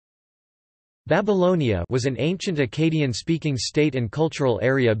Babylonia was an ancient Akkadian-speaking state and cultural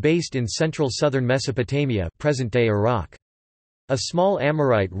area based in central southern Mesopotamia, present-day Iraq. A small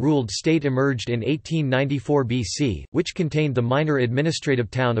Amorite-ruled state emerged in 1894 BC, which contained the minor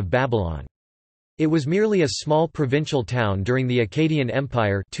administrative town of Babylon. It was merely a small provincial town during the Akkadian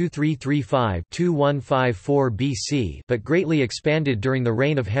Empire 2335–2154 BC, but greatly expanded during the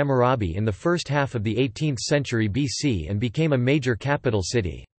reign of Hammurabi in the first half of the 18th century BC and became a major capital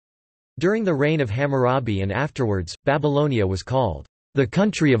city. During the reign of Hammurabi and afterwards, Babylonia was called the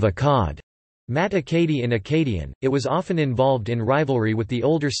country of Akkad. Mat Akkadi in Akkadian. It was often involved in rivalry with the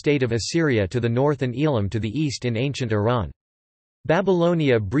older state of Assyria to the north and Elam to the east in ancient Iran.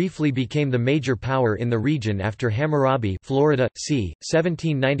 Babylonia briefly became the major power in the region after Hammurabi, Florida, c.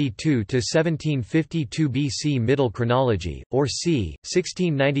 1792–1752 BC Middle Chronology, or c.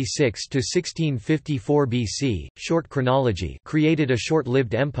 1696–1654 BC, Short Chronology, created a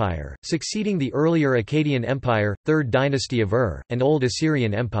short-lived empire, succeeding the earlier Akkadian Empire, 3rd dynasty of Ur, and Old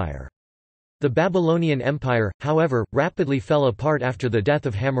Assyrian Empire. The Babylonian Empire, however, rapidly fell apart after the death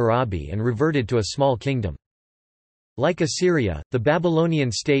of Hammurabi and reverted to a small kingdom. Like Assyria, the Babylonian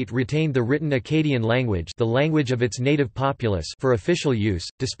state retained the written Akkadian language, the language of its native populace, for official use,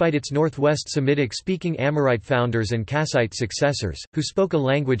 despite its northwest Semitic-speaking Amorite founders and Kassite successors, who spoke a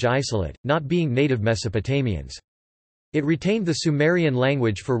language isolate, not being native Mesopotamians. It retained the Sumerian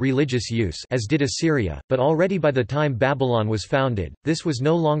language for religious use, as did Assyria, but already by the time Babylon was founded, this was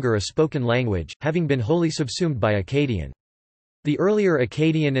no longer a spoken language, having been wholly subsumed by Akkadian. The earlier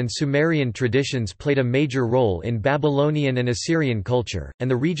Akkadian and Sumerian traditions played a major role in Babylonian and Assyrian culture,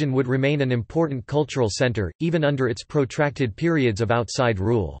 and the region would remain an important cultural center, even under its protracted periods of outside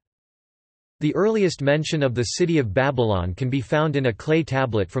rule. The earliest mention of the city of Babylon can be found in a clay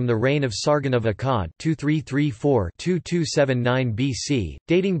tablet from the reign of Sargon of Akkad 2334–2279 BC,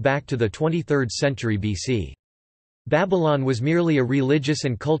 dating back to the 23rd century BC. Babylon was merely a religious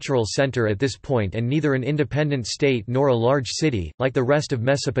and cultural center at this point and neither an independent state nor a large city. Like the rest of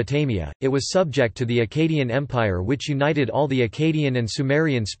Mesopotamia, it was subject to the Akkadian Empire, which united all the Akkadian and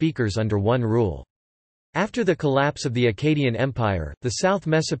Sumerian speakers under one rule. After the collapse of the Akkadian Empire, the South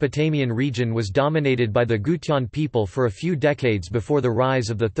Mesopotamian region was dominated by the Gutian people for a few decades before the rise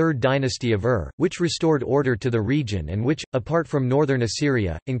of the 3rd dynasty of Ur, which restored order to the region and which, apart from northern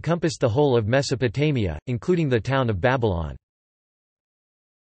Assyria, encompassed the whole of Mesopotamia, including the town of Babylon.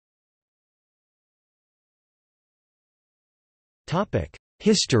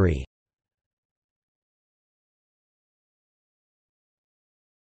 History.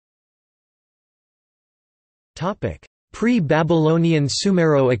 Pre-Babylonian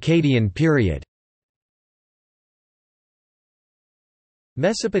Sumero-Akkadian period.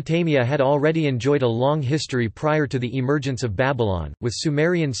 Mesopotamia had already enjoyed a long history prior to the emergence of Babylon, with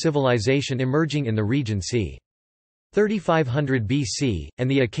Sumerian civilization emerging in the region c. 3500 BC, and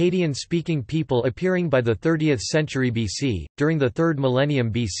the Akkadian-speaking people appearing by the 30th century BC. During the 3rd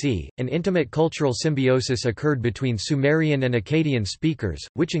millennium BC, an intimate cultural symbiosis occurred between Sumerian and Akkadian speakers,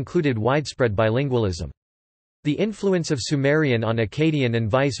 which included widespread bilingualism. The influence of Sumerian on Akkadian and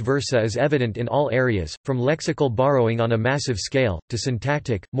vice versa is evident in all areas, from lexical borrowing on a massive scale, to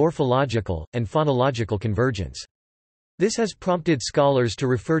syntactic, morphological, and phonological convergence. This has prompted scholars to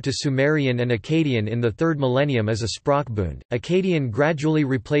refer to Sumerian and Akkadian in the 3rd millennium as a Sprachbund. Akkadian gradually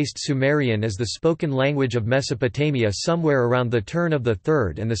replaced Sumerian as the spoken language of Mesopotamia somewhere around the turn of the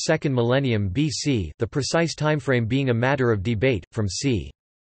 3rd and the 2nd millennium BC, the precise timeframe being a matter of debate, from c.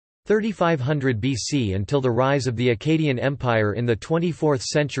 3500 BC until the rise of the Akkadian Empire in the 24th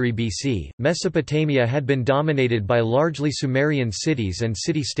century BC, Mesopotamia had been dominated by largely Sumerian cities and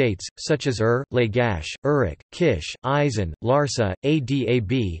city-states, such as Ur, Lagash, Uruk, Kish, Isin, Larsa,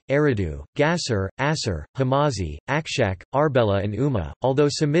 Adab, Eridu, Gassur, Assur, Hamazi, Akshak, Arbela and Umma, although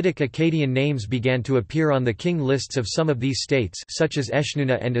Semitic Akkadian names began to appear on the king lists of some of these states such as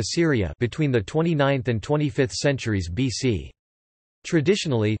Eshnunna and Assyria between the 29th and 25th centuries BC.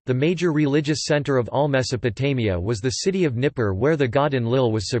 Traditionally, the major religious center of all Mesopotamia was the city of Nippur where the god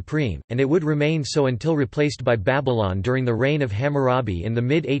Enlil was supreme, and it would remain so until replaced by Babylon during the reign of Hammurabi in the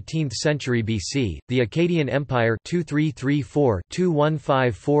mid-18th century BC. The Akkadian Empire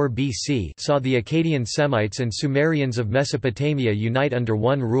 2334–2154 BC saw the Akkadian Semites and Sumerians of Mesopotamia unite under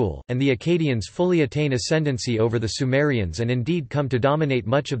one rule, and the Akkadians fully attain ascendancy over the Sumerians and indeed come to dominate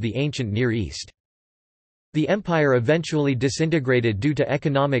much of the ancient Near East. The empire eventually disintegrated due to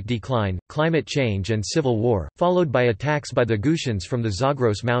economic decline, climate change and civil war, followed by attacks by the Gutians from the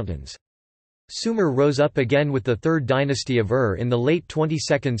Zagros Mountains. Sumer rose up again with the 3rd dynasty of Ur in the late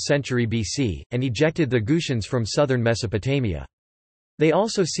 22nd century BC, and ejected the Gutians from southern Mesopotamia. They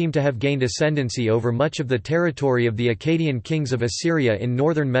also seem to have gained ascendancy over much of the territory of the Akkadian kings of Assyria in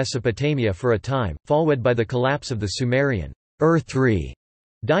northern Mesopotamia for a time, followed by the collapse of the Sumerian Ur-III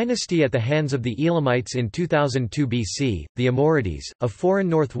dynasty at the hands of the Elamites in 2002 BC. The Amorites, a foreign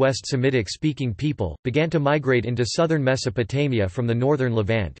northwest Semitic-speaking people, began to migrate into southern Mesopotamia from the northern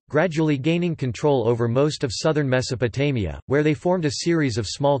Levant, gradually gaining control over most of southern Mesopotamia, where they formed a series of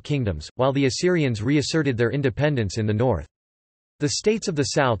small kingdoms, while the Assyrians reasserted their independence in the north. The states of the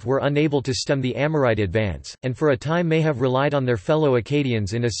south were unable to stem the Amorite advance, and for a time may have relied on their fellow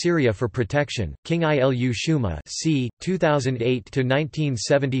Akkadians in Assyria for protection. King Ilu Shuma c.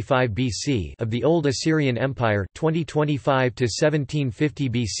 2008–1975 BC of the Old Assyrian Empire 2025–1750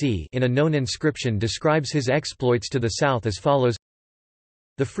 BC in a known inscription describes his exploits to the south as follows: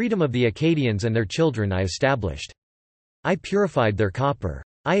 The freedom of the Akkadians and their children I established. I purified their copper.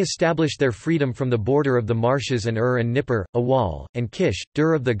 I established their freedom from the border of the marshes and Ur and Nippur, a wall, and Kish,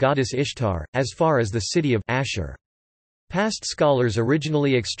 dur of the goddess Ishtar, as far as the city of Ashur. Past scholars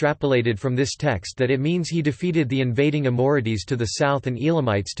originally extrapolated from this text that it means he defeated the invading Amorites to the south and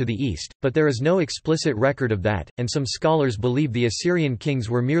Elamites to the east, but there is no explicit record of that, and some scholars believe the Assyrian kings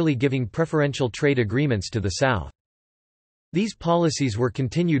were merely giving preferential trade agreements to the south. These policies were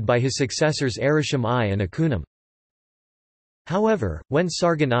continued by his successors Arisham I and Akunum. However, when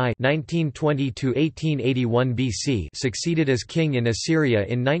Sargon I (1920–1881 BC) succeeded as king in Assyria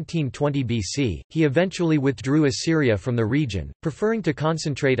in 1920 BC, he eventually withdrew Assyria from the region, preferring to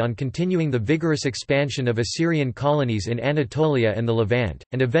concentrate on continuing the vigorous expansion of Assyrian colonies in Anatolia and the Levant,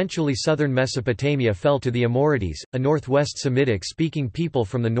 and eventually southern Mesopotamia fell to the Amorites, a northwest Semitic-speaking people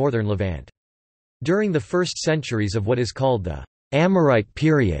from the northern Levant. During the first centuries of what is called the Amorite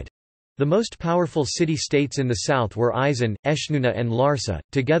period, the most powerful city-states in the south were Isin, Eshnunna and Larsa,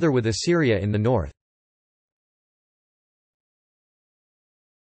 together with Assyria in the north.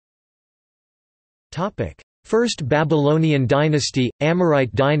 First Babylonian Dynasty,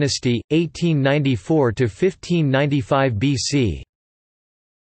 Amorite Dynasty, 1894–1595 BC.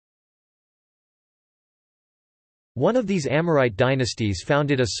 One of these Amorite dynasties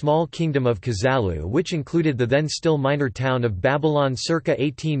founded a small kingdom of Kazallu which included the then still minor town of Babylon circa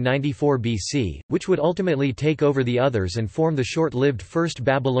 1894 BC, which would ultimately take over the others and form the short-lived First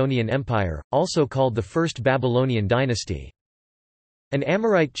Babylonian Empire, also called the First Babylonian Dynasty. An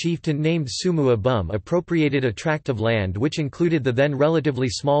Amorite chieftain named Sumu-Abum appropriated a tract of land which included the then relatively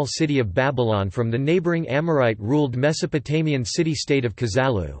small city of Babylon from the neighboring Amorite-ruled Mesopotamian city-state of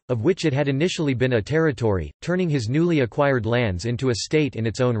Kazallu, of which it had initially been a territory, turning his newly acquired lands into a state in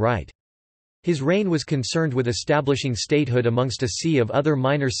its own right. His reign was concerned with establishing statehood amongst a sea of other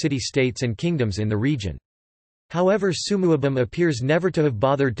minor city-states and kingdoms in the region. However, Sumu-Abum appears never to have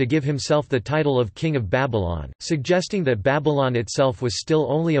bothered to give himself the title of King of Babylon, suggesting that Babylon itself was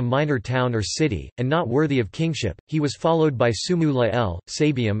still only a minor town or city, and not worthy of kingship. He was followed by Sumu-La'el,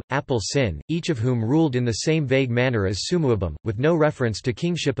 Sabium, Apel-Sin, each of whom ruled in the same vague manner as Sumu-Abum, with no reference to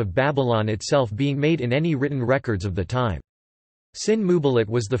kingship of Babylon itself being made in any written records of the time. Sin-Muballit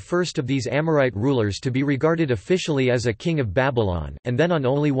was the first of these Amorite rulers to be regarded officially as a king of Babylon, and then on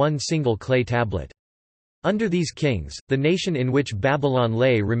only one single clay tablet. Under these kings, the nation in which Babylon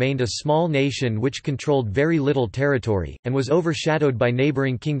lay remained a small nation which controlled very little territory, and was overshadowed by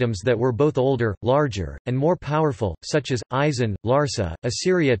neighboring kingdoms that were both older, larger, and more powerful, such as, Isin, Larsa,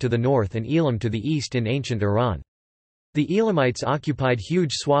 Assyria to the north and Elam to the east in ancient Iran. The Elamites occupied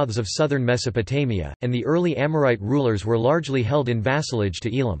huge swaths of southern Mesopotamia, and the early Amorite rulers were largely held in vassalage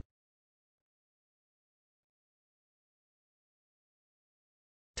to Elam.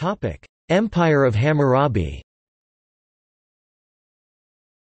 Empire of Hammurabi.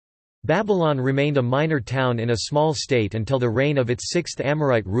 Babylon remained a minor town in a small state until the reign of its sixth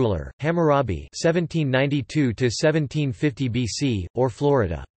Amorite ruler, Hammurabi (1792–1750 BC), or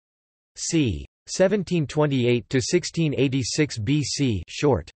Florida. c. 1728–1686 BC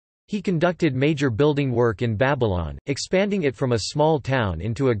short. He conducted major building work in Babylon, expanding it from a small town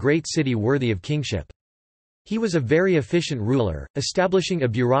into a great city worthy of kingship. He was a very efficient ruler, establishing a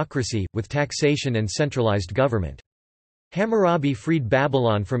bureaucracy, with taxation and centralized government. Hammurabi freed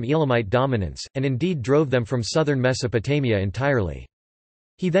Babylon from Elamite dominance, and indeed drove them from southern Mesopotamia entirely.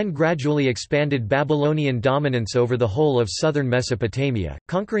 He then gradually expanded Babylonian dominance over the whole of southern Mesopotamia,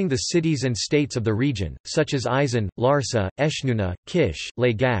 conquering the cities and states of the region, such as Isin, Larsa, Eshnunna, Kish,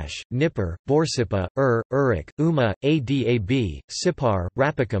 Lagash, Nippur, Borsippa, Uruk, Umma, Adab, Sippar,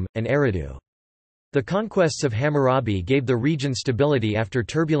 Rapakam, and Eridu. The conquests of Hammurabi gave the region stability after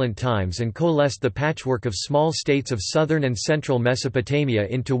turbulent times and coalesced the patchwork of small states of southern and central Mesopotamia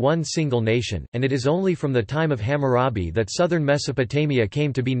into one single nation, and it is only from the time of Hammurabi that southern Mesopotamia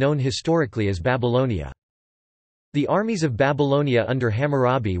came to be known historically as Babylonia. The armies of Babylonia under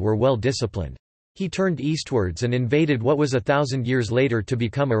Hammurabi were well disciplined. He turned eastwards and invaded what was 1,000 years later to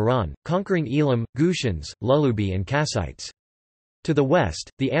become Iran, conquering Elam, Gutians, Lulubi and Kassites. To the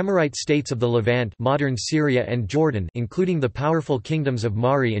west, the Amorite states of the Levant, modern Syria and Jordan, including the powerful kingdoms of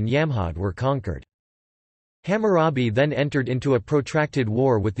Mari and Yamhad, were conquered. Hammurabi then entered into a protracted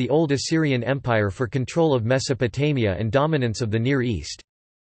war with the Old Assyrian Empire for control of Mesopotamia and dominance of the Near East.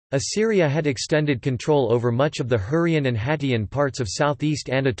 Assyria had extended control over much of the Hurrian and Hattian parts of southeast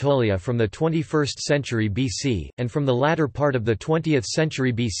Anatolia from the 21st century BC, and from the latter part of the 20th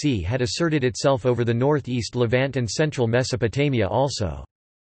century BC had asserted itself over the northeast Levant and central Mesopotamia also.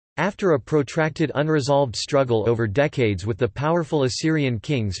 After a protracted unresolved struggle over decades with the powerful Assyrian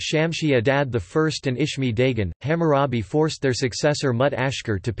kings Shamshi-Adad I and Ishmi-Dagan, Hammurabi forced their successor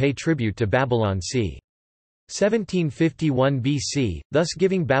Mut-Ashkur to pay tribute to Babylon c. 1751 BC, thus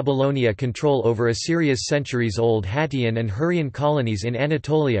giving Babylonia control over Assyria's centuries-old Hattian and Hurrian colonies in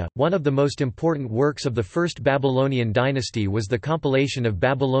Anatolia. One of the most important works of the First Babylonian dynasty was the compilation of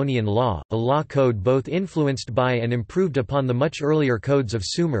Babylonian law, a law code both influenced by and improved upon the much earlier codes of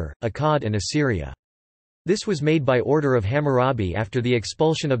Sumer, Akkad and Assyria. This was made by order of Hammurabi after the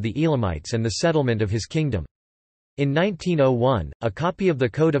expulsion of the Elamites and the settlement of his kingdom. In 1901, a copy of the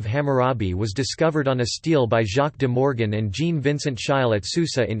Code of Hammurabi was discovered on a stele by Jacques de Morgan and Jean-Vincent Scheil at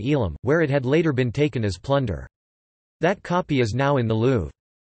Susa in Elam, where it had later been taken as plunder. That copy is now in the Louvre.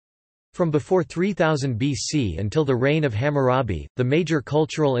 From before 3000 BC until the reign of Hammurabi, the major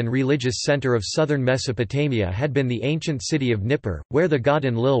cultural and religious center of southern Mesopotamia had been the ancient city of Nippur, where the god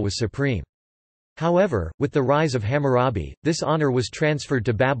Enlil was supreme. However, with the rise of Hammurabi, this honor was transferred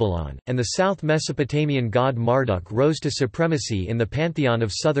to Babylon, and the South Mesopotamian god Marduk rose to supremacy in the pantheon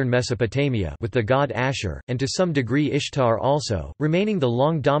of southern Mesopotamia with the god Ashur, and to some degree Ishtar also, remaining the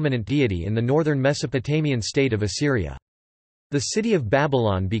long dominant deity in the northern Mesopotamian state of Assyria. The city of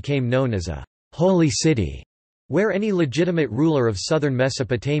Babylon became known as a holy city, where any legitimate ruler of southern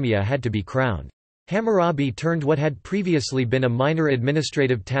Mesopotamia had to be crowned. Hammurabi turned what had previously been a minor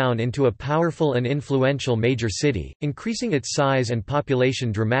administrative town into a powerful and influential major city, increasing its size and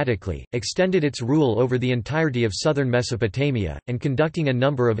population dramatically, extended its rule over the entirety of southern Mesopotamia, and conducting a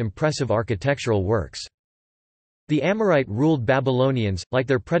number of impressive architectural works. The Amorite-ruled Babylonians, like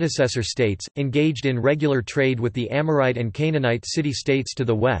their predecessor states, engaged in regular trade with the Amorite and Canaanite city-states to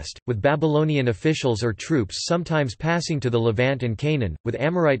the west, with Babylonian officials or troops sometimes passing to the Levant and Canaan, with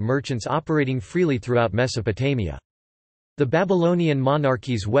Amorite merchants operating freely throughout Mesopotamia. The Babylonian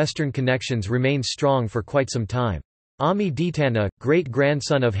monarchy's western connections remained strong for quite some time. Ammi-Ditana,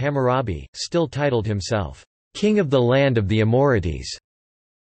 great-grandson of Hammurabi, still titled himself, "King of the Land of the Amorites."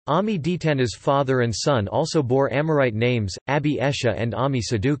 Ammi-Ditana's father and son also bore Amorite names, Abi-Esha and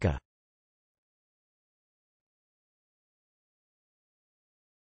Ammi-Saduqa.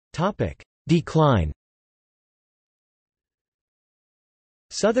 Decline.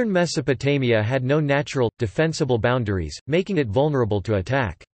 Southern Mesopotamia had no natural, defensible boundaries, making it vulnerable to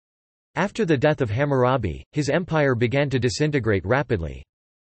attack. After the death of Hammurabi, his empire began to disintegrate rapidly.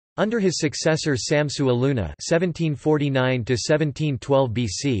 Under his successor Samsu-Iluna (1749–1712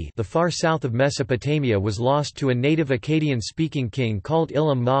 BC), the far south of Mesopotamia was lost to a native Akkadian-speaking king called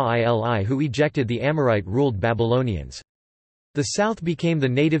Ilam Ma-ili who ejected the Amorite-ruled Babylonians. The south became the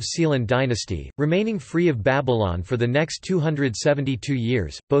native Sealand dynasty, remaining free of Babylon for the next 272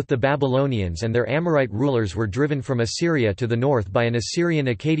 years. Both the Babylonians and their Amorite rulers were driven from Assyria to the north by an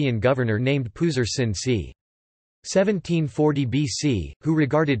Assyrian-Akkadian governor named Puzur-Sin c. 1740 BC, who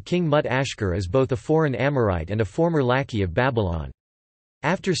regarded King Mut-Ashkur as both a foreign Amorite and a former lackey of Babylon.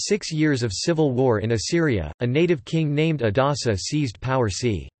 After 6 years of civil war in Assyria, a native king named Adasa seized power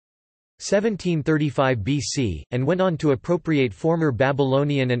c. 1735 BC, and went on to appropriate former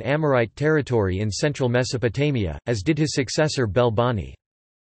Babylonian and Amorite territory in central Mesopotamia, as did his successor Bel-Bani.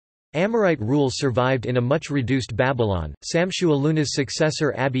 Amorite rule survived in a much reduced Babylon. Samsu-Iluna's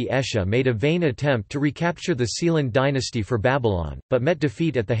successor Abi-Esha made a vain attempt to recapture the Sealand dynasty for Babylon, but met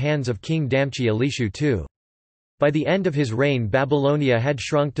defeat at the hands of King Damchi-Elishu II. By the end of his reign, Babylonia had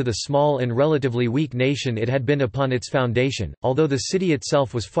shrunk to the small and relatively weak nation it had been upon its foundation, although the city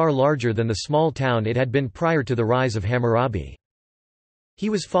itself was far larger than the small town it had been prior to the rise of Hammurabi. He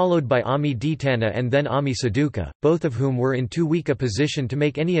was followed by Ammi-Ditana and then Ammi-Saduqa, both of whom were in too weak a position to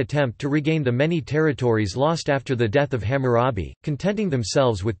make any attempt to regain the many territories lost after the death of Hammurabi, contenting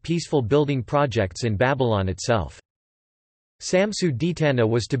themselves with peaceful building projects in Babylon itself. Samsu-Ditana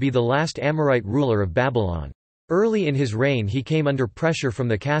was to be the last Amorite ruler of Babylon. Early in his reign he came under pressure from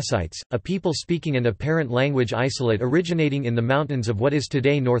the Kassites, a people speaking an apparent language isolate originating in the mountains of what is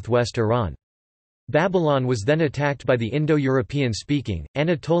today northwest Iran. Babylon was then attacked by the Indo-European speaking,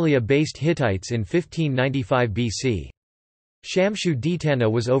 Anatolia-based Hittites in 1595 BC. Shamshu-Ditana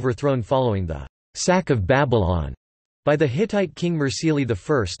was overthrown following the sack of Babylon by the Hittite king Mursili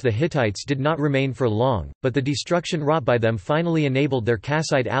I. The Hittites did not remain for long, but the destruction wrought by them finally enabled their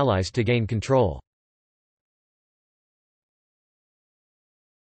Kassite allies to gain control.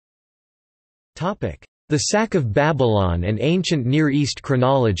 The sack of Babylon and ancient Near East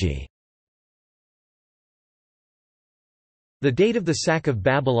chronology. The date of the sack of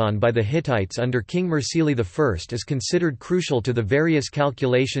Babylon by the Hittites under King Mursili I is considered crucial to the various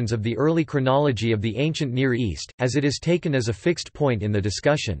calculations of the early chronology of the ancient Near East, as it is taken as a fixed point in the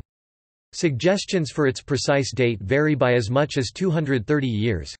discussion. Suggestions for its precise date vary by as much as 230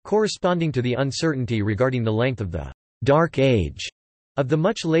 years, corresponding to the uncertainty regarding the length of the Dark Age of the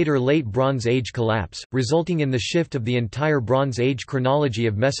much later Late Bronze Age collapse, resulting in the shift of the entire Bronze Age chronology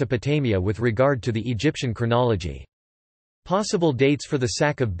of Mesopotamia with regard to the Egyptian chronology. Possible dates for the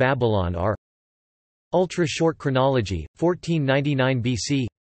sack of Babylon are: Ultra-short chronology, 1499 BC;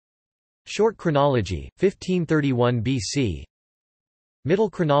 Short chronology, 1531 BC; Middle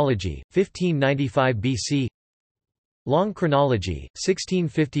chronology, 1595 BC; Long chronology,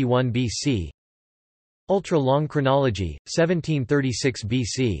 1651 BC; Ultra-long chronology, 1736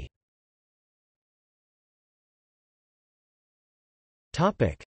 BC.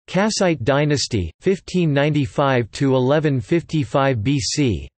 Kassite Dynasty, 1595–1155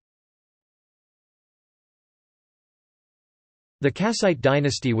 BC. The Kassite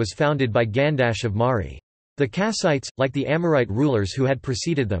dynasty was founded by Gandash of Mari. The Kassites, like the Amorite rulers who had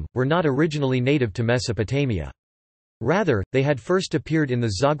preceded them, were not originally native to Mesopotamia. Rather, they had first appeared in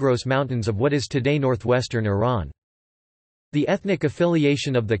the Zagros Mountains of what is today northwestern Iran. The ethnic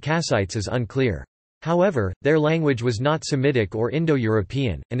affiliation of the Kassites is unclear. However, their language was not Semitic or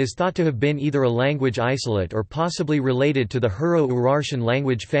Indo-European, and is thought to have been either a language isolate or possibly related to the Hurro-Urartian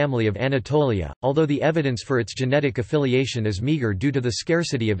language family of Anatolia, although the evidence for its genetic affiliation is meager due to the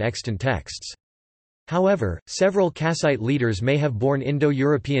scarcity of extant texts. However, several Kassite leaders may have borne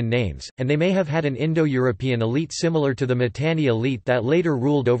Indo-European names, and they may have had an Indo-European elite similar to the Mitanni elite that later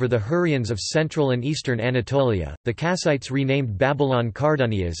ruled over the Hurrians of central and eastern Anatolia. The Kassites renamed Babylon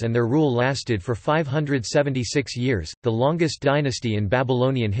Kardunias, and their rule lasted for 576 years, the longest dynasty in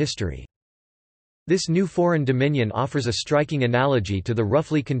Babylonian history. This new foreign dominion offers a striking analogy to the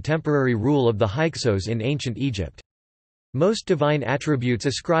roughly contemporary rule of the Hyksos in ancient Egypt. Most divine attributes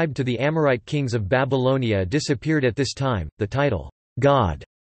ascribed to the Amorite kings of Babylonia disappeared at this time. The title, God,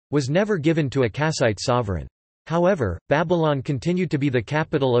 was never given to a Kassite sovereign. However, Babylon continued to be the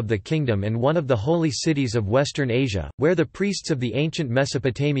capital of the kingdom and one of the holy cities of Western Asia, where the priests of the ancient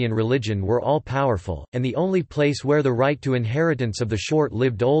Mesopotamian religion were all-powerful, and the only place where the right to inheritance of the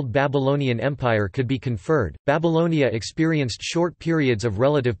short-lived Old Babylonian Empire could be conferred. Babylonia experienced short periods of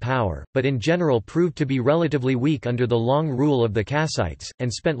relative power, but in general proved to be relatively weak under the long rule of the Kassites,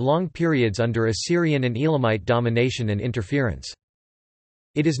 and spent long periods under Assyrian and Elamite domination and interference.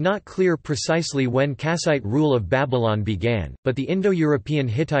 It is not clear precisely when Kassite rule of Babylon began, but the Indo-European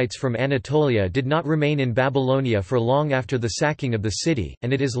Hittites from Anatolia did not remain in Babylonia for long after the sacking of the city,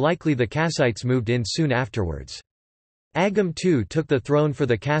 and it is likely the Kassites moved in soon afterwards. Agum II took the throne for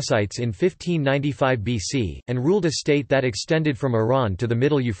the Kassites in 1595 BC, and ruled a state that extended from Iran to the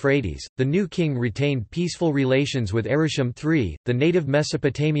Middle Euphrates. The new king retained peaceful relations with Arusham III, the native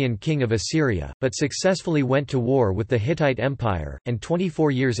Mesopotamian king of Assyria, but successfully went to war with the Hittite Empire, and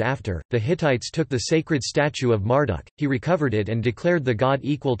 24 years after, the Hittites took the sacred statue of Marduk. He recovered it and declared the god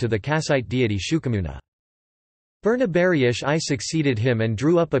equal to the Kassite deity Shuqamuna. Bernabarius I succeeded him and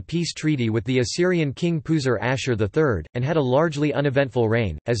drew up a peace treaty with the Assyrian king Puzur-Ashur III, and had a largely uneventful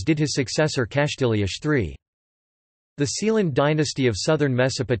reign, as did his successor Kashtiliash III. The Sealand dynasty of southern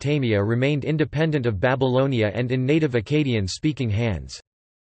Mesopotamia remained independent of Babylonia and in native Akkadian-speaking hands.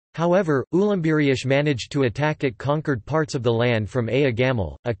 However, Ulambiriash managed to attack it conquered parts of the land from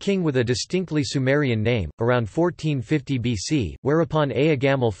Ea-Gamel, a king with a distinctly Sumerian name, around 1450 BC, whereupon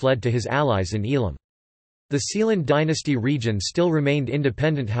Ea-Gamel fled to his allies in Elam. The Sealand dynasty region still remained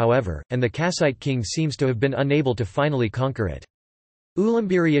independent however, and the Kassite king seems to have been unable to finally conquer it.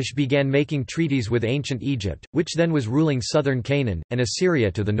 Ulumburiush began making treaties with ancient Egypt, which then was ruling southern Canaan, and Assyria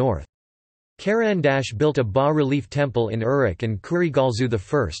to the north. Karahandash built a bas-relief temple in Uruk, and Kurigalzu I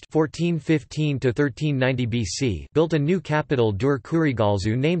 (1415–1390 BC) built a new capital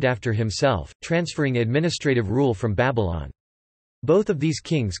Dur-Kurigalzu named after himself, transferring administrative rule from Babylon. Both of these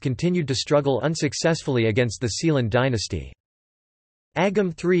kings continued to struggle unsuccessfully against the Sealand dynasty.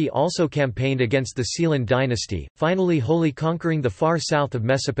 Agum III also campaigned against the Sealand dynasty, finally wholly conquering the far south of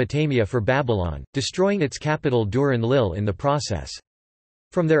Mesopotamia for Babylon, destroying its capital Dur-Enlil in the process.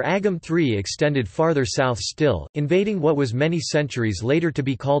 From there Agum III extended farther south still, invading what was many centuries later to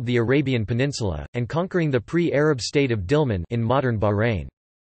be called the Arabian Peninsula, and conquering the pre-Arab state of Dilmun in modern Bahrain.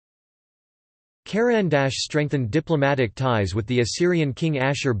 Karahandash strengthened diplomatic ties with the Assyrian king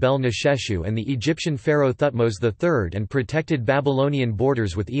Ashur-bel-Nisheshu and the Egyptian pharaoh Thutmose III and protected Babylonian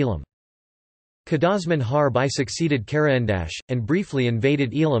borders with Elam. Kadazman Harb I succeeded Karahandash, and briefly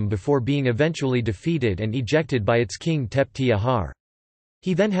invaded Elam before being eventually defeated and ejected by its king Tepti-Ahar.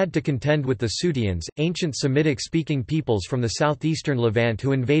 He then had to contend with the Suteans, ancient Semitic-speaking peoples from the southeastern Levant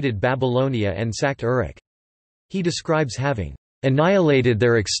who invaded Babylonia and sacked Uruk. He describes having annihilated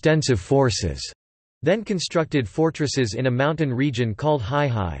their extensive forces, then constructed fortresses in a mountain region called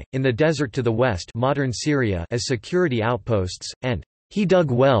Hai, in the desert to the west, modern Syria, as security outposts, and he dug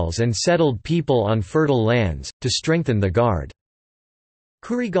wells and settled people on fertile lands, to strengthen the guard.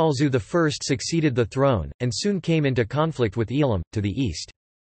 Kurigalzu I succeeded the throne, and soon came into conflict with Elam, to the east.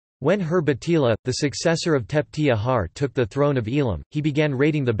 When Hur-Batila, the successor of Tepti-Ahar, took the throne of Elam, he began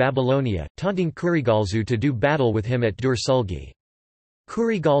raiding the Babylonia, taunting Kurigalzu to do battle with him at Dur-Sulgi.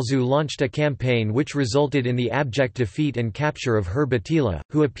 Kurigalzu launched a campaign which resulted in the abject defeat and capture of Hur-Batila,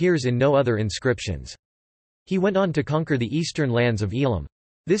 who appears in no other inscriptions. He went on to conquer the eastern lands of Elam.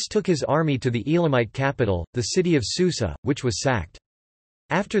 This took his army to the Elamite capital, the city of Susa, which was sacked.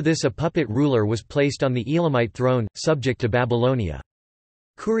 After this a puppet ruler was placed on the Elamite throne, subject to Babylonia.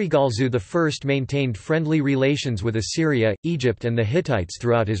 Kurigalzu I maintained friendly relations with Assyria, Egypt and the Hittites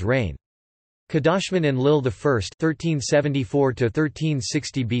throughout his reign. Kadashman-Enlil I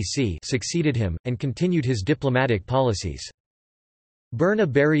 (1374–1360 BC) succeeded him, and continued his diplomatic policies.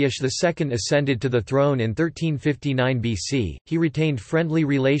 Burna-Bariush II ascended to the throne in 1359 BC. He retained friendly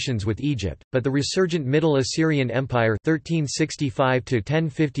relations with Egypt, but the resurgent Middle Assyrian Empire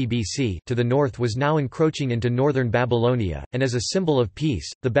 (1365–1050 BC) to the north was now encroaching into northern Babylonia, and as a symbol of peace,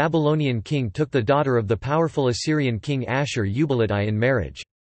 the Babylonian king took the daughter of the powerful Assyrian king Ashur-uballit I in marriage.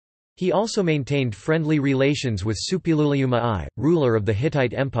 He also maintained friendly relations with Suppiluliuma I, ruler of the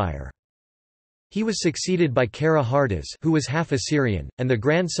Hittite Empire. He was succeeded by Kara-Hardaz, who was half Assyrian, and the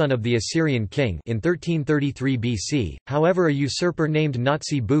grandson of the Assyrian king in 1333 BC. However, a usurper named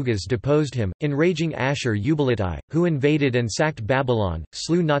Natsi-Bugaz deposed him, enraging Ashur-uballit I, who invaded and sacked Babylon,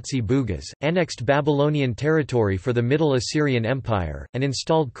 slew Natsi-Bugaz, annexed Babylonian territory for the Middle Assyrian Empire, and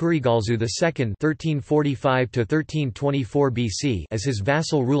installed Kurigalzu II (1345–1324 BC) as his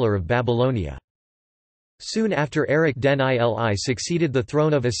vassal ruler of Babylonia. Soon after Erik-den-Ili succeeded the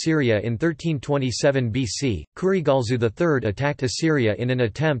throne of Assyria in 1327 BC, Kurigalzu III attacked Assyria in an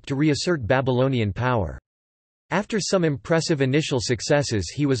attempt to reassert Babylonian power. After some impressive initial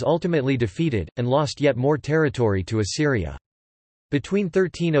successes he was ultimately defeated, and lost yet more territory to Assyria. Between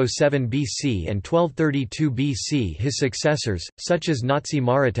 1307 BC and 1232 BC his successors, such as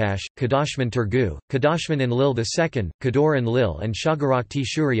Natsi-Maritash, Kadashman-Turgu, Kadashman-Enlil II, Kador-Enlil and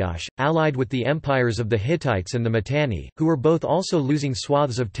Shagarakti-Shuriash, allied with the empires of the Hittites and the Mitanni, who were both also losing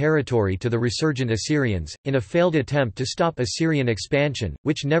swaths of territory to the resurgent Assyrians, in a failed attempt to stop Assyrian expansion,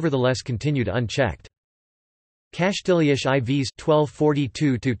 which nevertheless continued unchecked. Kashtiliash IV's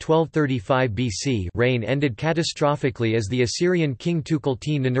 (1242–1235 BC) reign ended catastrophically as the Assyrian king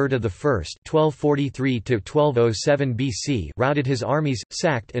Tukulti-Ninurta I (1243–1207 BC) routed his armies,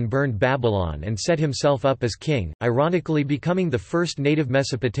 sacked and burned Babylon, and set himself up as king, ironically becoming the first native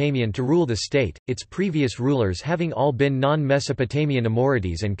Mesopotamian to rule the state, its previous rulers having all been non-Mesopotamian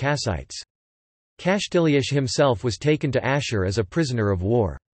Amorites and Kassites. Kashtiliash himself was taken to Ashur as a prisoner of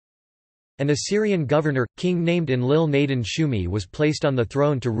war. An Assyrian governor, king named Enlil-nadin Shumi, was placed on the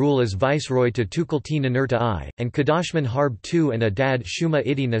throne to rule as viceroy to Tukulti-Ninurta I, and Kadashman Harb II and Adad Shuma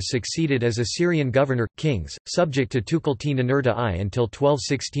Idina succeeded as Assyrian governor, kings, subject to Tukulti-Ninurta I until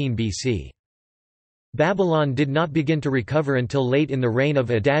 1216 BC. Babylon did not begin to recover until late in the reign of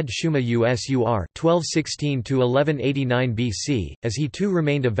Adad Shuma Usur (1216–1189 BC), as he too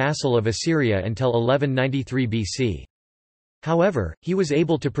remained a vassal of Assyria until 1193 BC. However, he was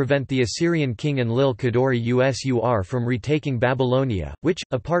able to prevent the Assyrian king Enlil-Kadori Usur from retaking Babylonia, which,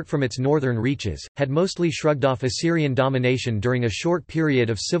 apart from its northern reaches, had mostly shrugged off Assyrian domination during a short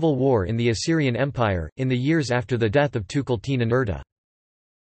period of civil war in the Assyrian Empire, in the years after the death of Tukulti-Ninurta.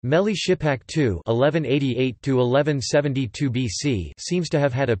 Meli-Shipak II (1188–1172 BC) seems to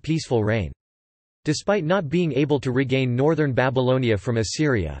have had a peaceful reign. Despite not being able to regain northern Babylonia from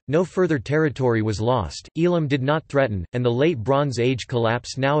Assyria, no further territory was lost, Elam did not threaten, and the Late Bronze Age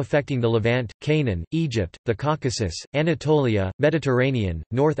collapse now affecting the Levant, Canaan, Egypt, the Caucasus, Anatolia, Mediterranean,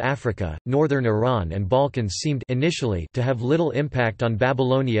 North Africa, northern Iran and Balkans seemed initially to have little impact on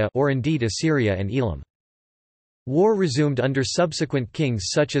Babylonia or indeed Assyria and Elam. War resumed under subsequent kings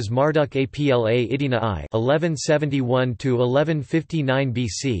such as Marduk Apla Idina I (1171–1159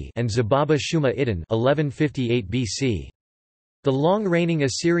 BC) and Zababa Shuma Idin (1158 BC). The long-reigning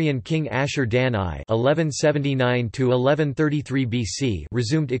Assyrian king Ashur-dan I (1179–1133 BC)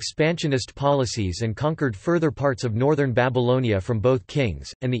 resumed expansionist policies and conquered further parts of northern Babylonia from both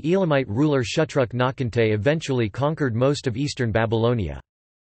kings, and the Elamite ruler Shutruk-Nakhante eventually conquered most of eastern Babylonia.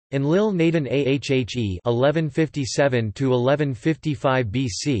 Enlil-Nadin Ahhe (1157–1155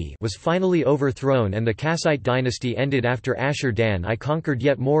 BC) was finally overthrown and the Kassite Dynasty ended after Ashur-dan I conquered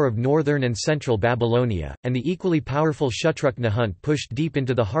yet more of northern and central Babylonia, and the equally powerful Shutruk-Nakhunte pushed deep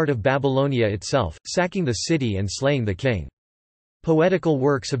into the heart of Babylonia itself, sacking the city and slaying the king. Poetical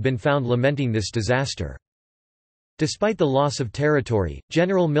works have been found lamenting this disaster. Despite the loss of territory,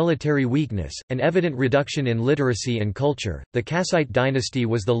 general military weakness, and evident reduction in literacy and culture, the Kassite dynasty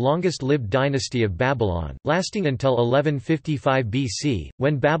was the longest-lived dynasty of Babylon, lasting until 1155 BC,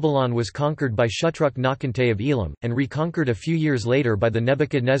 when Babylon was conquered by Shutruk-Nakhunte of Elam, and reconquered a few years later by the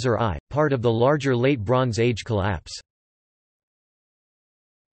Nebuchadnezzar I, part of the larger Late Bronze Age collapse.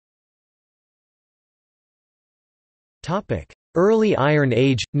 Early Iron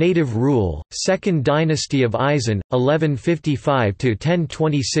Age, Native Rule, Second Dynasty of Isin,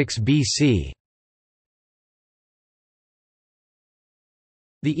 1155–1026 BC.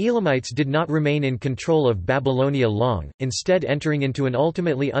 The Elamites did not remain in control of Babylonia long, instead entering into an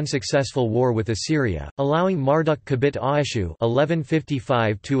ultimately unsuccessful war with Assyria, allowing Marduk-Kabit-Aashu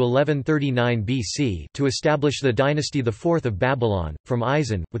 (1155–1139 BC) to establish the dynasty IV of Babylon, from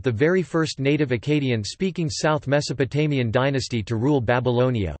Isin, with the very first native Akkadian-speaking South Mesopotamian dynasty to rule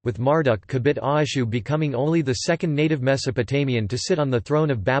Babylonia, with Marduk-Kabit-Aashu becoming only the second native Mesopotamian to sit on the throne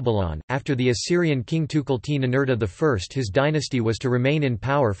of Babylon. After the Assyrian king Tukulti-Ninurta I, his dynasty was to remain in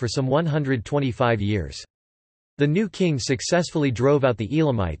power for some 125 years. The new king successfully drove out the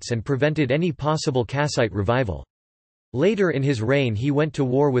Elamites and prevented any possible Kassite revival. Later in his reign he went to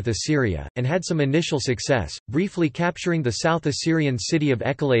war with Assyria, and had some initial success, briefly capturing the South Assyrian city of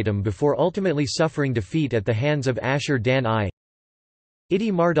Ekallatum before ultimately suffering defeat at the hands of Ashur-dan I.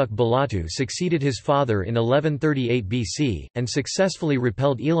 Idi-Marduk-Balatu succeeded his father in 1138 BC, and successfully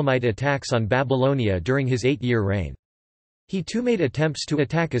repelled Elamite attacks on Babylonia during his 8-year reign. He too made attempts to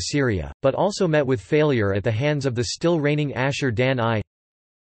attack Assyria, but also met with failure at the hands of the still reigning Ashur-dan I.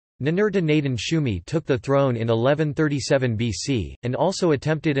 Ninurta-Nadin Shumi took the throne in 1137 BC, and also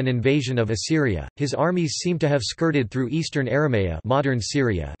attempted an invasion of Assyria. His armies seem to have skirted through eastern Aramea, modern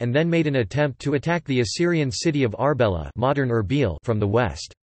Syria, and then made an attempt to attack the Assyrian city of Arbela, modern Erbil, from the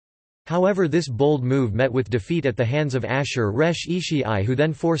west. However, this bold move met with defeat at the hands of Ashur-resh-ishi I, who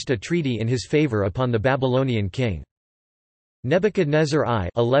then forced a treaty in his favor upon the Babylonian king. Nebuchadnezzar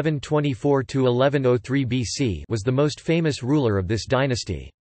I (1124–1103 BC) was the most famous ruler of this dynasty.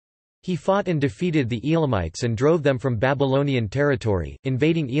 He fought and defeated the Elamites and drove them from Babylonian territory,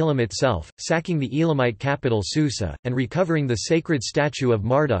 invading Elam itself, sacking the Elamite capital Susa, and recovering the sacred statue of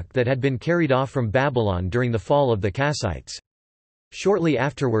Marduk that had been carried off from Babylon during the fall of the Kassites. Shortly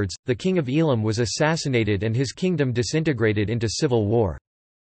afterwards, the king of Elam was assassinated and his kingdom disintegrated into civil war.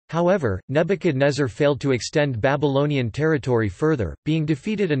 However, Nebuchadnezzar failed to extend Babylonian territory further, being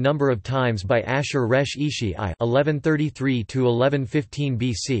defeated a number of times by Ashur-resh-ishi I (1133–1115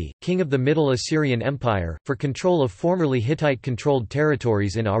 BC), king of the Middle Assyrian Empire, for control of formerly Hittite-controlled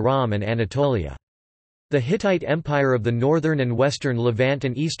territories in Aram and Anatolia. The Hittite Empire of the northern and western Levant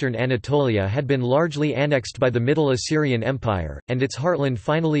and eastern Anatolia had been largely annexed by the Middle Assyrian Empire, and its heartland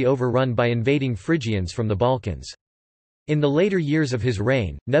finally overrun by invading Phrygians from the Balkans. In the later years of his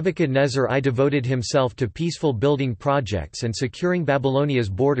reign, Nebuchadnezzar I devoted himself to peaceful building projects and securing Babylonia's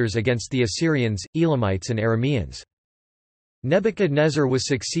borders against the Assyrians, Elamites and Arameans. Nebuchadnezzar was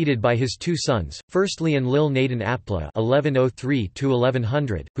succeeded by his two sons, firstly Enlil-Nadin Apla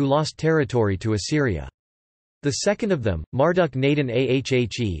 (1103–1100), who lost territory to Assyria. The second of them, Marduk-Nadin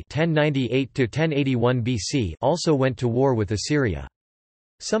Ahhe (1098–1081 BC), also went to war with Assyria.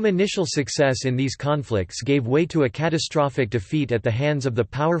 Some initial success in these conflicts gave way to a catastrophic defeat at the hands of the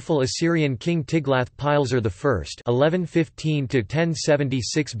powerful Assyrian king Tiglath-Pileser I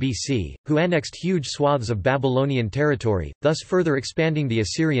 (1115–1076 BC), who annexed huge swaths of Babylonian territory, thus further expanding the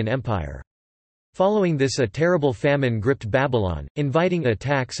Assyrian Empire. Following this, a terrible famine gripped Babylon, inviting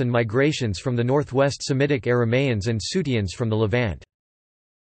attacks and migrations from the northwest Semitic Aramaeans and Suteans from the Levant.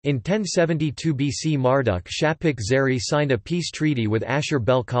 In 1072 BC, Marduk-Shapik-Zeri signed a peace treaty with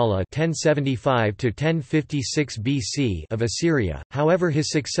Ashur-bel-Kala (1075–1056 BC) of Assyria. However, his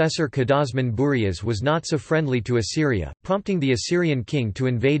successor Kadazman-Burias was not so friendly to Assyria, prompting the Assyrian king to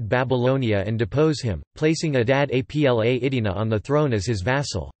invade Babylonia and depose him, placing Adad-Apla-Iddina on the throne as his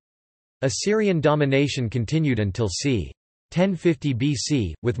vassal. Assyrian domination continued until c. 1050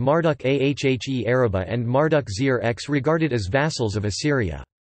 BC, with Marduk-Ahhe Araba and Marduk-Zir-X regarded as vassals of Assyria.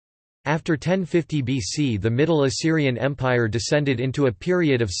 After 1050 BC, the Middle Assyrian Empire descended into a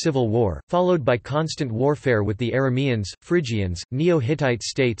period of civil war, followed by constant warfare with the Arameans, Phrygians, Neo-Hittite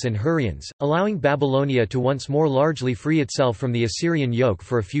states and Hurrians, allowing Babylonia to once more largely free itself from the Assyrian yoke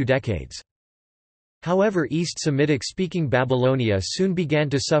for a few decades. However, East Semitic-speaking Babylonia soon began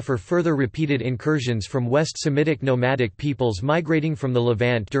to suffer further repeated incursions from West Semitic nomadic peoples migrating from the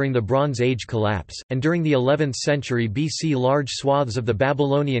Levant during the Bronze Age collapse, and during the 11th century BC large swaths of the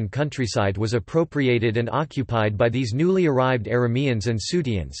Babylonian countryside was appropriated and occupied by these newly arrived Arameans and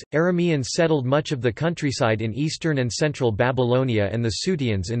Suteans. Arameans settled much of the countryside in eastern and central Babylonia and the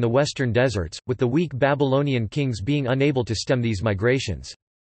Suteans in the western deserts, with the weak Babylonian kings being unable to stem these migrations.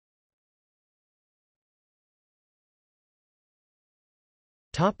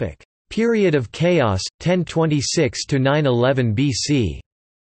 Period of chaos, 1026 to 911 BC.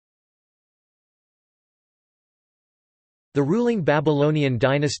 The ruling Babylonian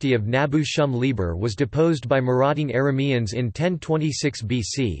dynasty of Nabu-Shum-Liber was deposed by marauding Arameans in 1026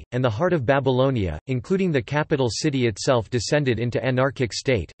 BC, and the heart of Babylonia, including the capital city itself, descended into anarchic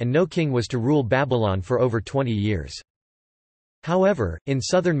state, and no king was to rule Babylon for over 20 years. However, in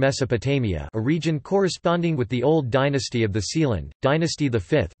southern Mesopotamia, a region corresponding with the old dynasty of the Sealand, Dynasty V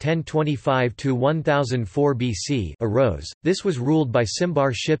 (1025–1004 BC) arose. This was ruled by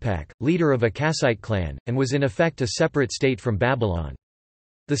Simbar-Shippak, leader of a Kassite clan, and was in effect a separate state from Babylon.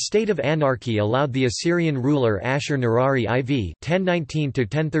 The state of anarchy allowed the Assyrian ruler Ashur-Nirari IV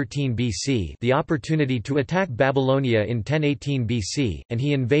 (1019–1013 BC) the opportunity to attack Babylonia in 1018 BC, and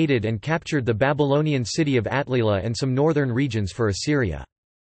he invaded and captured the Babylonian city of Atlila and some northern regions for Assyria.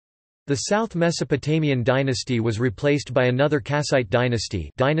 The South Mesopotamian dynasty was replaced by another Kassite dynasty,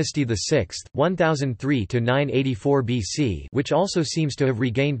 Dynasty VI, 1003–984 BC, which also seems to have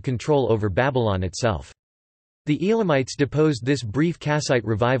regained control over Babylon itself. The Elamites deposed this brief Kassite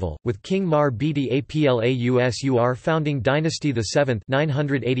revival, with King Mar-Biti Aplausur founding Dynasty VII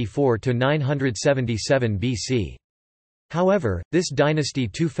 984–977 BC. However, this dynasty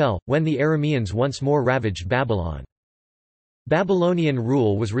too fell, when the Arameans once more ravaged Babylon. Babylonian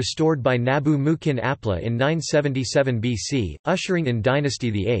rule was restored by Nabu-Mukin-Apla in 977 BC, ushering in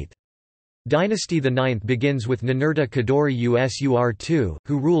Dynasty VIII. Dynasty IX begins with Ninurta-Kadori Usur II,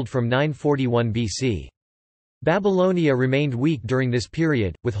 who ruled from 941 BC. Babylonia remained weak during this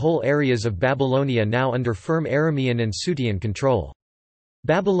period, with whole areas of Babylonia now under firm Aramean and Sutean control.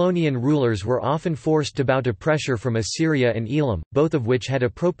 Babylonian rulers were often forced to bow to pressure from Assyria and Elam, both of which had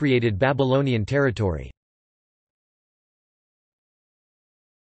appropriated Babylonian territory.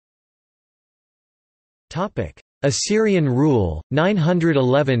 Assyrian rule,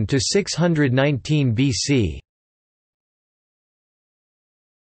 911–619 BC.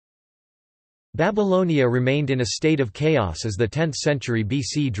 Babylonia remained in a state of chaos as the 10th century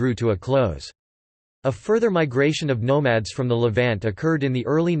BC drew to a close. A further migration of nomads from the Levant occurred in the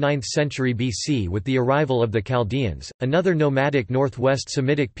early 9th century BC with the arrival of the Chaldeans, another nomadic northwest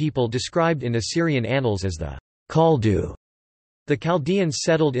Semitic people described in Assyrian annals as the Kaldu. The Chaldeans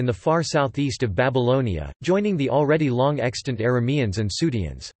settled in the far southeast of Babylonia, joining the already long extant Arameans and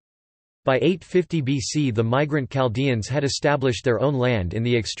Suteans. By 850 BC the migrant Chaldeans had established their own land in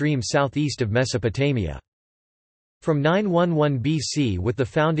the extreme southeast of Mesopotamia. From 911 BC with the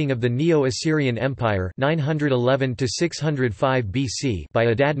founding of the Neo-Assyrian Empire 911–605 BC by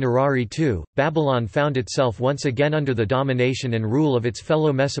Adad-Nirari II, Babylon found itself once again under the domination and rule of its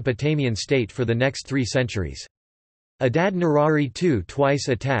fellow Mesopotamian state for the next 3 centuries. Adad-Nirari II twice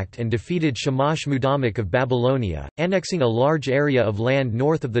attacked and defeated Shamash-Mudammiq of Babylonia, annexing a large area of land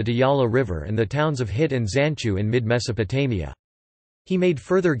north of the Diyala River and the towns of Hit and Zanchu in mid-Mesopotamia. He made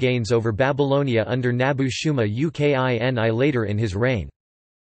further gains over Babylonia under Nabu-shuma-Ukin later in his reign.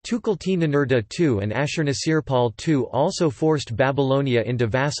 Tukulti-Ninurta II and Ashurnasirpal II also forced Babylonia into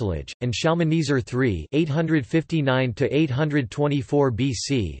vassalage, and Shalmaneser III (859–824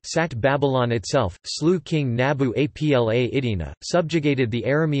 BC) sacked Babylon itself, slew King Nabu-Apla-Iddina, subjugated the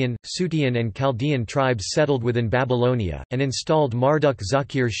Aramean, Sutian and Chaldean tribes settled within Babylonia, and installed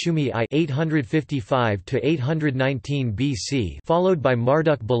Marduk-Zakir-Shumi I (855–819 BC), followed by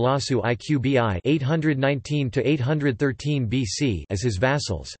Marduk-Balassu Iqbi (819–813 BC) as his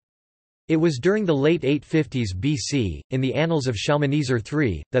vassals. It was during the late 850s BC, in the annals of Shalmaneser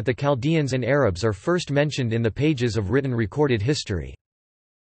III, that the Chaldeans and Arabs are first mentioned in the pages of written recorded history.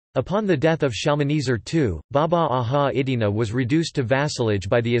 Upon the death of Shalmaneser II, Baba-Aha-Iddina was reduced to vassalage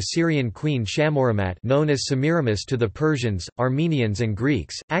by the Assyrian queen Shamorimat, known as Semiramis to the Persians, Armenians and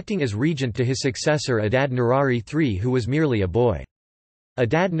Greeks, acting as regent to his successor Adad-Nirari III, who was merely a boy.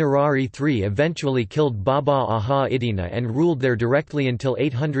 Adad-Nirari III eventually killed Baba-Aha-Iddina and ruled there directly until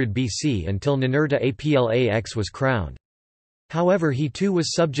 800 BC until Ninurta-Aplax was crowned. However, he too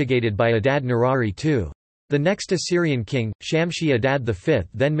was subjugated by Adad-Nirari II. The next Assyrian king, Shamshi-Adad V,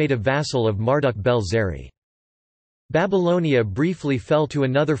 then made a vassal of Marduk-Bel-Zeri. Babylonia briefly fell to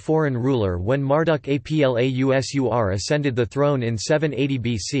another foreign ruler when Marduk-Aplausur ascended the throne in 780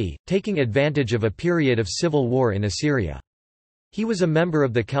 BC, taking advantage of a period of civil war in Assyria. He was a member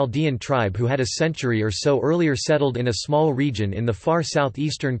of the Chaldean tribe who had a century or so earlier settled in a small region in the far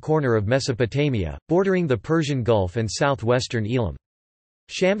southeastern corner of Mesopotamia, bordering the Persian Gulf and southwestern Elam.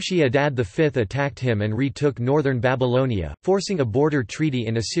 Shamshi-Adad V attacked him and retook northern Babylonia, forcing a border treaty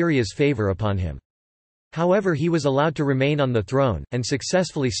in Assyria's favor upon him. However, he was allowed to remain on the throne, and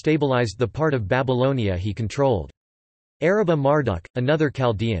successfully stabilized the part of Babylonia he controlled. Araba Marduk, another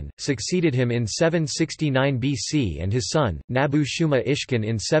Chaldean, succeeded him in 769 BC and his son, Nabu-shuma-Ishkin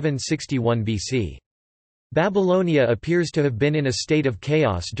in 761 BC. Babylonia appears to have been in a state of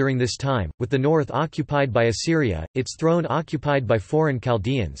chaos during this time, with the north occupied by Assyria, its throne occupied by foreign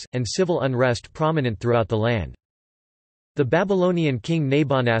Chaldeans, and civil unrest prominent throughout the land. The Babylonian king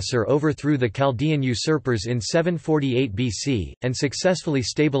Nabonassar overthrew the Chaldean usurpers in 748 BC, and successfully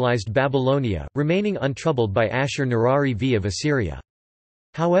stabilized Babylonia, remaining untroubled by Ashur-Nirari V of Assyria.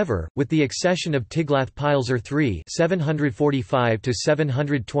 However, with the accession of Tiglath-Pileser III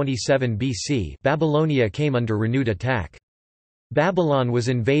 (745–727 BC), Babylonia came under renewed attack. Babylon was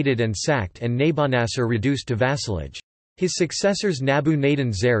invaded and sacked and Nabonassar reduced to vassalage. His successors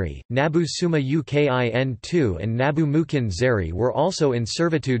Nabu-Nadin-Zeri, Nabu-Suma-Ukin II and Nabu-Mukin-Zeri were also in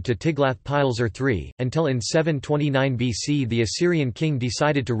servitude to Tiglath-Pileser III, until in 729 BC the Assyrian king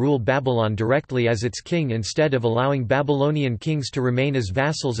decided to rule Babylon directly as its king instead of allowing Babylonian kings to remain as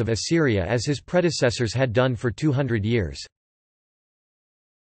vassals of Assyria as his predecessors had done for 200 years.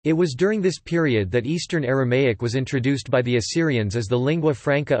 It was during this period that Eastern Aramaic was introduced by the Assyrians as the lingua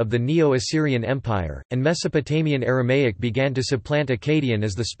franca of the Neo-Assyrian Empire, and Mesopotamian Aramaic began to supplant Akkadian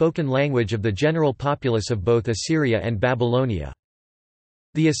as the spoken language of the general populace of both Assyria and Babylonia.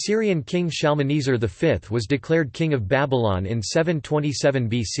 The Assyrian king Shalmaneser V was declared king of Babylon in 727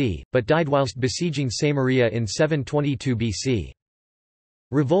 BC, but died whilst besieging Samaria in 722 BC.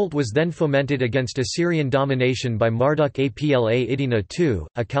 Revolt was then fomented against Assyrian domination by Marduk-Apla-Iddina II,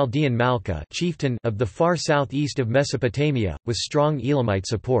 a Chaldean Malka chieftain of the far southeast of Mesopotamia, with strong Elamite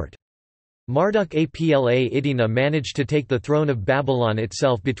support. Marduk-Apla-Iddina managed to take the throne of Babylon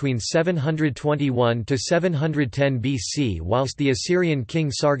itself between 721 to 710 BC, whilst the Assyrian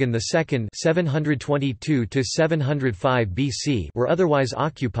king Sargon II (722 to 705 BC) were otherwise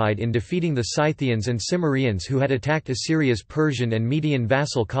occupied in defeating the Scythians and Cimmerians who had attacked Assyria's Persian and Median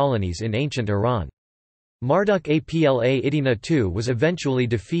vassal colonies in ancient Iran. Marduk-Apla-Iddina II was eventually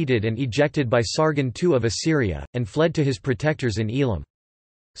defeated and ejected by Sargon II of Assyria, and fled to his protectors in Elam.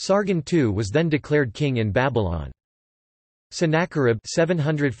 Sargon II was then declared king in Babylon. Sennacherib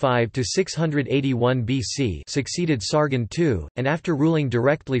 (705–681 BC) succeeded Sargon II, and after ruling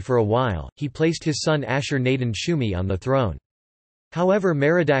directly for a while, he placed his son Ashur-Nadin-Shumi on the throne. However,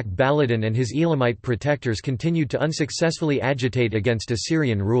 Merodach-Baladan and his Elamite protectors continued to unsuccessfully agitate against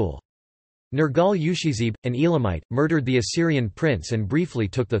Assyrian rule. Nergal-Ushizib, an Elamite, murdered the Assyrian prince and briefly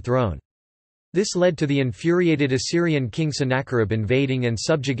took the throne. This led to the infuriated Assyrian king Sennacherib invading and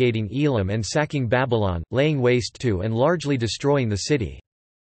subjugating Elam and sacking Babylon, laying waste to and largely destroying the city.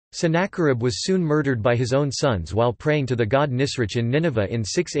 Sennacherib was soon murdered by his own sons while praying to the god Nisroch in Nineveh in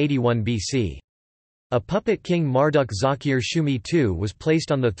 681 BC. A puppet king Marduk-Zakir-Shumi II was placed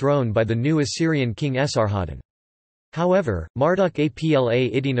on the throne by the new Assyrian king Esarhaddon. However,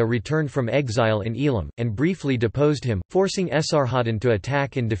 Marduk-Apla-Iddina returned from exile in Elam, and briefly deposed him, forcing Esarhaddon to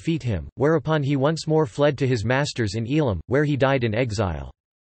attack and defeat him, whereupon he once more fled to his masters in Elam, where he died in exile.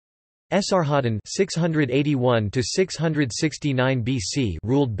 Esarhaddon 681 to 669 BC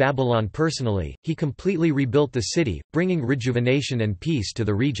ruled Babylon personally. He completely rebuilt the city, bringing rejuvenation and peace to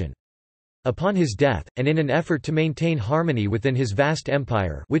the region. Upon his death, and in an effort to maintain harmony within his vast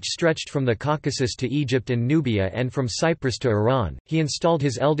empire, which stretched from the Caucasus to Egypt and Nubia and from Cyprus to Iran, he installed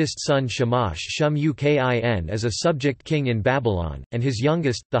his eldest son Shamash-Shum-Ukin as a subject king in Babylon, and his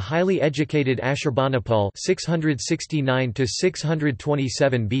youngest, the highly educated Ashurbanipal 669 to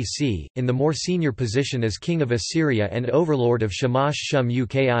 627 BC, in the more senior position as king of Assyria and overlord of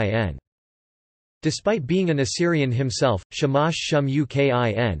Shamash-Shum-Ukin. Despite being an Assyrian himself,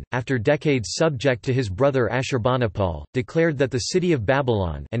 Shamash-Shum-Ukin, after decades subject to his brother Ashurbanipal, declared that the city of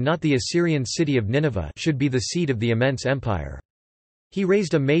Babylon and not the Assyrian city of Nineveh should be the seat of the immense empire. He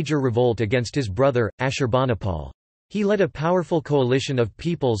raised a major revolt against his brother, Ashurbanipal. He led a powerful coalition of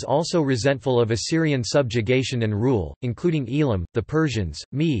peoples also resentful of Assyrian subjugation and rule, including Elam, the Persians,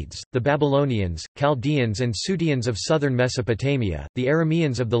 Medes, the Babylonians, Chaldeans and Suteans of southern Mesopotamia, the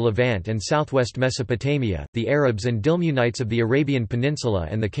Arameans of the Levant and southwest Mesopotamia, the Arabs and Dilmunites of the Arabian Peninsula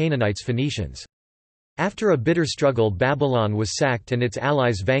and the Canaanites Phoenicians. After a bitter struggle, Babylon was sacked and its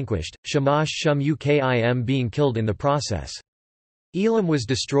allies vanquished, Shamash-Shum-Ukin being killed in the process. Elam was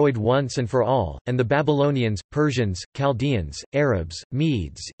destroyed once and for all, and the Babylonians, Persians, Chaldeans, Arabs,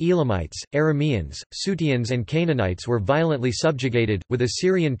 Medes, Elamites, Arameans, Suteans and Canaanites were violently subjugated, with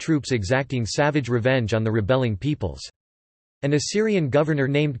Assyrian troops exacting savage revenge on the rebelling peoples. An Assyrian governor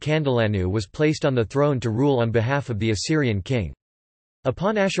named Kandalanu was placed on the throne to rule on behalf of the Assyrian king.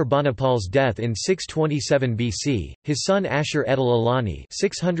 Upon Ashurbanipal's death in 627 BC, his son Ashur-etil-ilani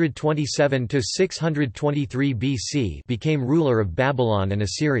 (627 to 623 BC) became ruler of Babylon and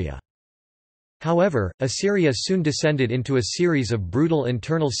Assyria. However, Assyria soon descended into a series of brutal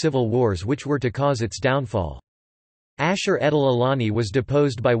internal civil wars which were to cause its downfall. Ashur-etil-ilani was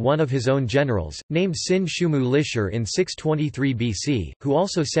deposed by one of his own generals, named Sin-Shumu-Lishur in 623 BC, who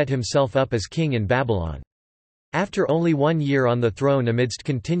also set himself up as king in Babylon. After only 1 year on the throne amidst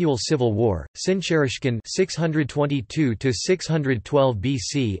continual civil war, Sinsharishkun 622 to 612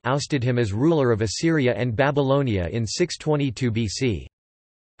 BC ousted him as ruler of Assyria and Babylonia in 622 BC.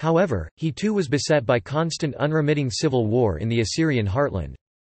 However, he too was beset by constant unremitting civil war in the Assyrian heartland.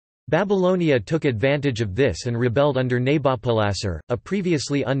 Babylonia took advantage of this and rebelled under Nabopolassar, a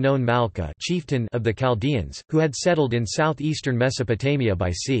previously unknown Malka chieftain of the Chaldeans, who had settled in southeastern Mesopotamia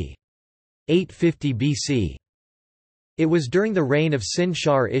by c. 850 BC. It was during the reign of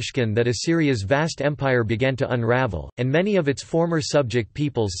Sin-Shar-Ishkun that Assyria's vast empire began to unravel, and many of its former subject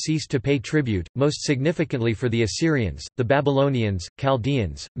peoples ceased to pay tribute, most significantly for the Assyrians, the Babylonians,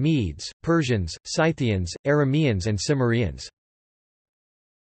 Chaldeans, Medes, Persians, Scythians, Arameans and Cimmerians.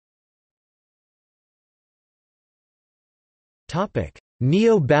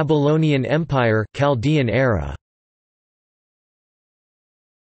 Neo-Babylonian Empire Chaldean era.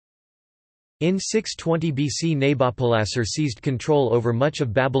 In 620 BC Nabopolassar seized control over much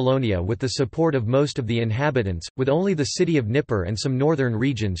of Babylonia with the support of most of the inhabitants, with only the city of Nippur and some northern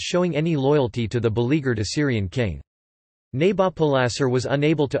regions showing any loyalty to the beleaguered Assyrian king. Nabopolassar was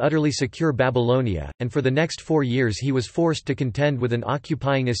unable to utterly secure Babylonia, and for the next 4 years he was forced to contend with an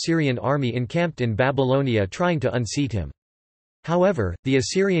occupying Assyrian army encamped in Babylonia trying to unseat him. However, the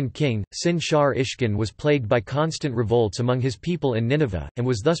Assyrian king, Sin-Shar-Ishkun was plagued by constant revolts among his people in Nineveh, and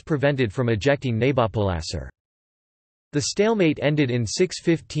was thus prevented from ejecting Nabopolassar. The stalemate ended in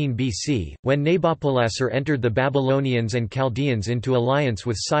 615 BC, when Nabopolassar entered the Babylonians and Chaldeans into alliance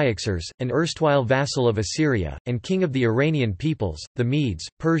with Cyaxares, an erstwhile vassal of Assyria, and king of the Iranian peoples, the Medes,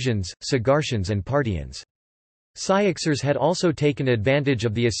 Persians, Sagartians and Parthians. Cyaxares had also taken advantage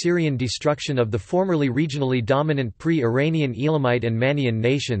of the Assyrian destruction of the formerly regionally dominant pre-Iranian Elamite and Manian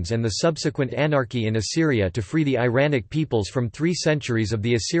nations and the subsequent anarchy in Assyria to free the Iranic peoples from 3 centuries of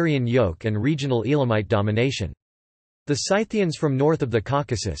the Assyrian yoke and regional Elamite domination. The Scythians from north of the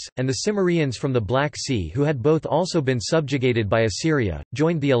Caucasus, and the Cimmerians from the Black Sea, who had both also been subjugated by Assyria,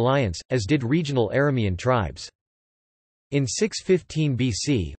 joined the alliance, as did regional Aramean tribes. In 615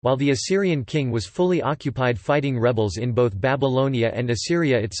 BC, while the Assyrian king was fully occupied fighting rebels in both Babylonia and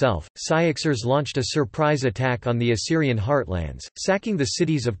Assyria itself, Cyaxares launched a surprise attack on the Assyrian heartlands, sacking the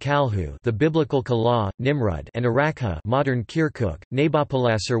cities of Kalhu, the biblical Kalah, Nimrud, and Arakha, modern Kirkuk.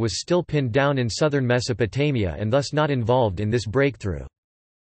 Nabopolassar was still pinned down in southern Mesopotamia and thus not involved in this breakthrough.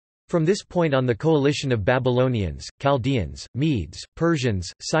 From this point on, the coalition of Babylonians, Chaldeans, Medes,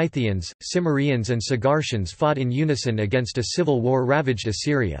 Persians, Scythians, Cimmerians and Sagartians fought in unison against a civil war ravaged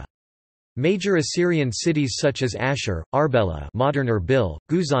Assyria. Major Assyrian cities such as Ashur, Arbela modern Erbil,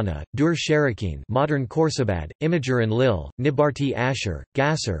 Guzana, Dur-Sharaqin modern Khorsabad, Imgur and Lil, Nibarti Ashur,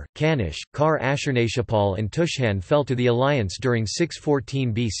 Gassur, Kanish, Kar Ashurnashapal and Tushhan fell to the alliance during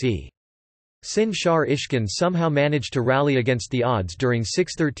 614 BC. Sin-Shar Ishkan somehow managed to rally against the odds during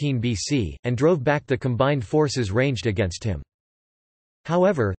 613 BC, and drove back the combined forces ranged against him.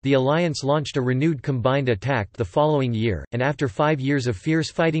 However, the alliance launched a renewed combined attack the following year, and after 5 years of fierce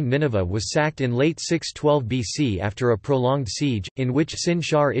fighting, Nineveh was sacked in late 612 BC after a prolonged siege, in which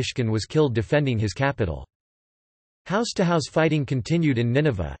Sin-Shar Ishkan was killed defending his capital. House-to-house fighting continued in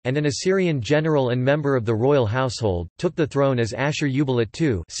Nineveh, and an Assyrian general and member of the royal household, took the throne as Ashur-uballit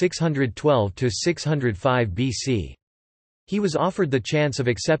II 612–605 BC. He was offered the chance of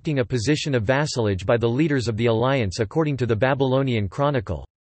accepting a position of vassalage by the leaders of the alliance according to the Babylonian Chronicle.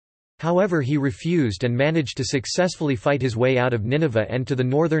 However, he refused and managed to successfully fight his way out of Nineveh and to the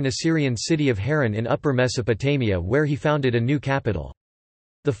northern Assyrian city of Haran in Upper Mesopotamia, where he founded a new capital.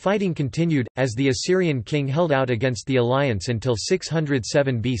 The fighting continued, as the Assyrian king held out against the alliance until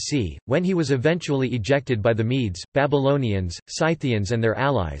 607 BC, when he was eventually ejected by the Medes, Babylonians, Scythians and their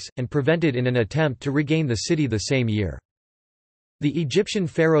allies, and prevented in an attempt to regain the city the same year. The Egyptian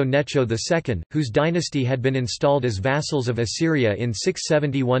pharaoh Necho II, whose dynasty had been installed as vassals of Assyria in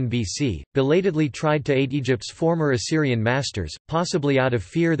 671 BC, belatedly tried to aid Egypt's former Assyrian masters, possibly out of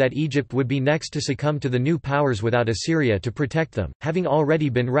fear that Egypt would be next to succumb to the new powers without Assyria to protect them, having already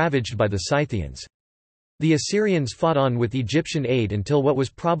been ravaged by the Scythians. The Assyrians fought on with Egyptian aid until what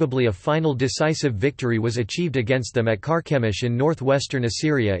was probably a final decisive victory was achieved against them at Carchemish in northwestern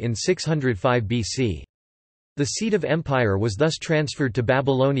Assyria in 605 BC. The seat of empire was thus transferred to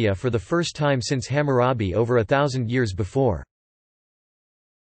Babylonia for the first time since Hammurabi over 1,000 years before.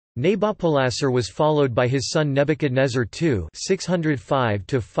 Nabopolassar was followed by his son Nebuchadnezzar II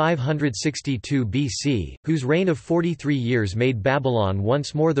 605–562 BC, whose reign of 43 years made Babylon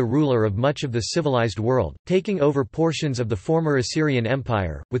once more the ruler of much of the civilized world, taking over portions of the former Assyrian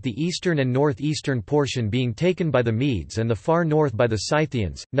Empire, with the eastern and northeastern portion being taken by the Medes and the far north by the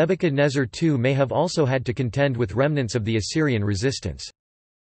Scythians. Nebuchadnezzar II may have also had to contend with remnants of the Assyrian resistance.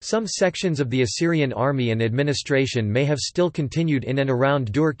 Some sections of the Assyrian army and administration may have still continued in and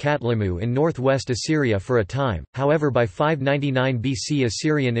around Dur-Katlamu in northwest Assyria for a time, however by 599 BC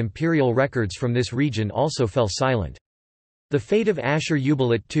Assyrian imperial records from this region also fell silent. The fate of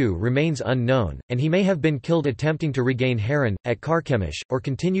Ashur-uballit II remains unknown, and he may have been killed attempting to regain Haran, at Carchemish, or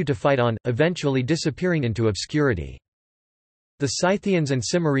continue to fight on, eventually disappearing into obscurity. The Scythians and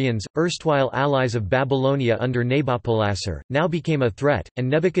Cimmerians, erstwhile allies of Babylonia under Nabopolassar, now became a threat, and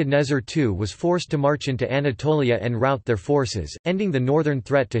Nebuchadnezzar II was forced to march into Anatolia and rout their forces, ending the northern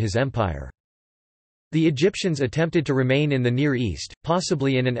threat to his empire. The Egyptians attempted to remain in the Near East,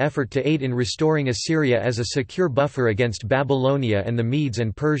 possibly in an effort to aid in restoring Assyria as a secure buffer against Babylonia and the Medes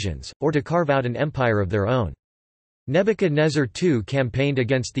and Persians, or to carve out an empire of their own. Nebuchadnezzar II campaigned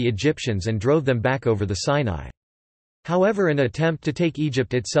against the Egyptians and drove them back over the Sinai. However, an attempt to take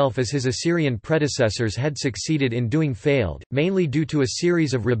Egypt itself as his Assyrian predecessors had succeeded in doing failed, mainly due to a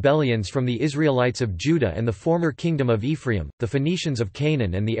series of rebellions from the Israelites of Judah and the former kingdom of Ephraim, the Phoenicians of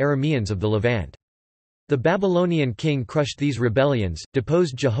Canaan and the Arameans of the Levant. The Babylonian king crushed these rebellions,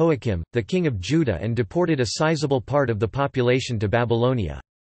 deposed Jehoiakim, the king of Judah, and deported a sizable part of the population to Babylonia.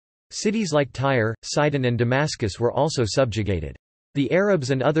 Cities like Tyre, Sidon and Damascus were also subjugated. The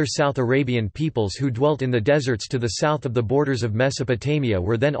Arabs and other South Arabian peoples who dwelt in the deserts to the south of the borders of Mesopotamia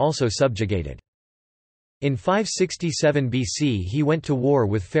were then also subjugated. In 567 BC he went to war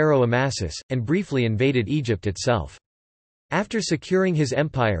with Pharaoh Amasis, and briefly invaded Egypt itself. After securing his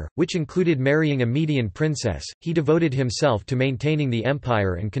empire, which included marrying a Median princess, he devoted himself to maintaining the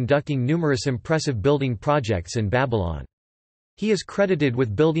empire and conducting numerous impressive building projects in Babylon. He is credited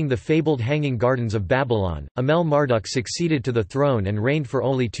with building the fabled Hanging Gardens of Babylon. Amel-Marduk succeeded to the throne and reigned for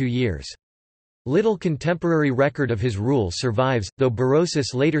only 2 years. Little contemporary record of his rule survives, though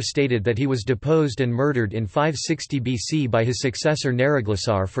Berosus later stated that he was deposed and murdered in 560 BC by his successor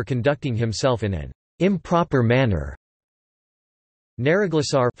Neriglissar for conducting himself in an improper manner.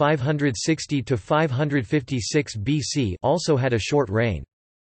 Neriglissar 560–556 BC also had a short reign.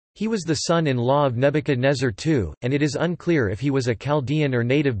 He was the son-in-law of Nebuchadnezzar II, and it is unclear if he was a Chaldean or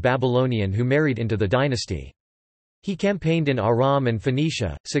native Babylonian who married into the dynasty. He campaigned in Aram and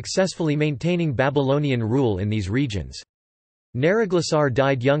Phoenicia, successfully maintaining Babylonian rule in these regions. Neriglissar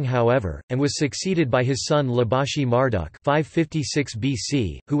died young however, and was succeeded by his son Labashi-Marduk 556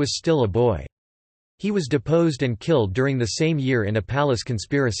 BC, who was still a boy. He was deposed and killed during the same year in a palace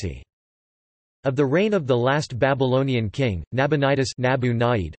conspiracy. Of the reign of the last Babylonian king, Nabonidus Nabu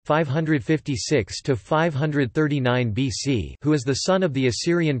Naid, 556–539 BC, who is the son of the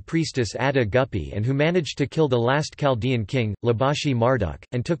Assyrian priestess Ada Gupi and who managed to kill the last Chaldean king, Labashi-Marduk,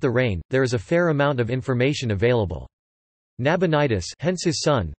 and took the reign, there is a fair amount of information available. Nabonidus, hence his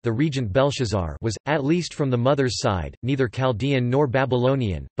son, the regent Belshazzar, was, at least from the mother's side, neither Chaldean nor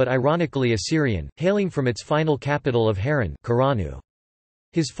Babylonian, but ironically Assyrian, hailing from its final capital of Haran, Karanu.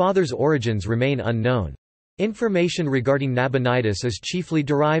 His father's origins remain unknown. Information regarding Nabonidus is chiefly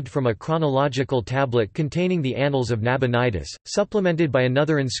derived from a chronological tablet containing the Annals of Nabonidus, supplemented by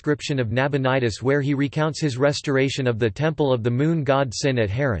another inscription of Nabonidus where he recounts his restoration of the temple of the moon god Sin at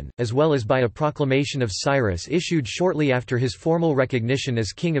Haran, as well as by a proclamation of Cyrus issued shortly after his formal recognition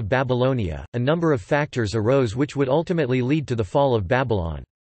as king of Babylonia. A number of factors arose which would ultimately lead to the fall of Babylon.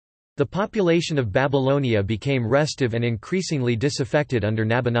 The population of Babylonia became restive and increasingly disaffected under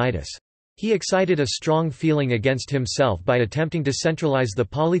Nabonidus. He excited a strong feeling against himself by attempting to centralize the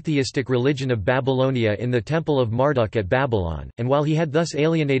polytheistic religion of Babylonia in the Temple of Marduk at Babylon, and while he had thus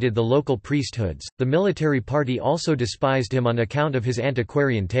alienated the local priesthoods, the military party also despised him on account of his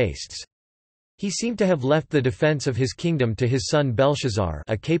antiquarian tastes. He seemed to have left the defense of his kingdom to his son Belshazzar,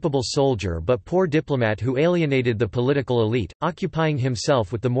 a capable soldier but poor diplomat who alienated the political elite, occupying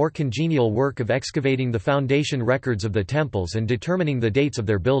himself with the more congenial work of excavating the foundation records of the temples and determining the dates of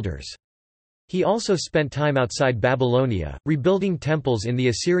their builders. He also spent time outside Babylonia, rebuilding temples in the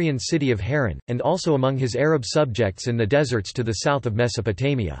Assyrian city of Haran, and also among his Arab subjects in the deserts to the south of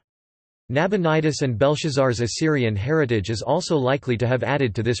Mesopotamia. Nabonidus and Belshazzar's Assyrian heritage is also likely to have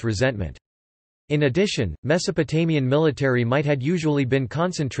added to this resentment. In addition, Mesopotamian military might had usually been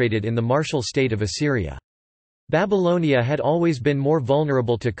concentrated in the martial state of Assyria. Babylonia had always been more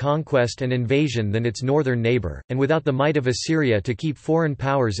vulnerable to conquest and invasion than its northern neighbor, and without the might of Assyria to keep foreign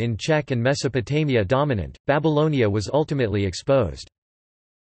powers in check and Mesopotamia dominant, Babylonia was ultimately exposed.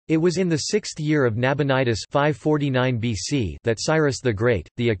 It was in the 6th year of Nabonidus 549 BC that Cyrus the Great,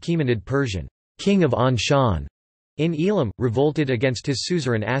 the Achaemenid Persian king of Anshan in Elam, revolted against his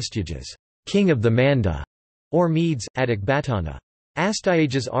suzerain Astyages, king of the Manda, or Medes, at Ecbatana.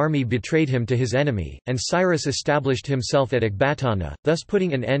 Astyages' army betrayed him to his enemy, and Cyrus established himself at Ecbatana, thus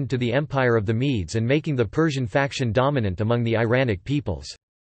putting an end to the empire of the Medes and making the Persian faction dominant among the Iranic peoples.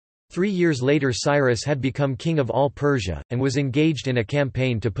 3 years later Cyrus had become king of all Persia, and was engaged in a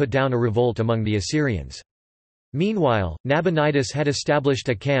campaign to put down a revolt among the Assyrians. Meanwhile, Nabonidus had established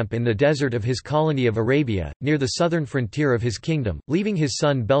a camp in the desert of his colony of Arabia, near the southern frontier of his kingdom, leaving his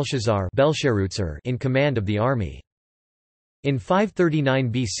son Belshazzar in command of the army. In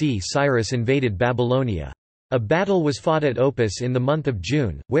 539 BC Cyrus invaded Babylonia. A battle was fought at Opis in the month of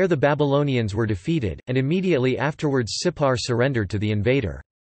June, where the Babylonians were defeated, and immediately afterwards Sippar surrendered to the invader.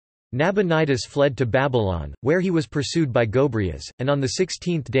 Nabonidus fled to Babylon, where he was pursued by Gobryas, and on the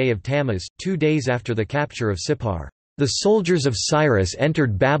 16th day of Tammuz, 2 days after the capture of Sippar, the soldiers of Cyrus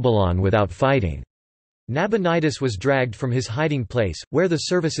entered Babylon without fighting. Nabonidus was dragged from his hiding place, where the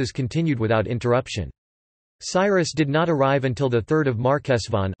services continued without interruption. Cyrus did not arrive until 3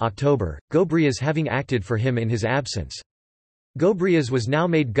 Marchesvan October, Gobryas having acted for him in his absence. Gobryas was now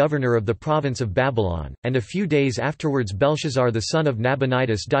made governor of the province of Babylon, and a few days afterwards Belshazzar the son of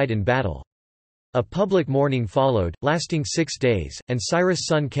Nabonidus died in battle. A public mourning followed, lasting 6 days, and Cyrus'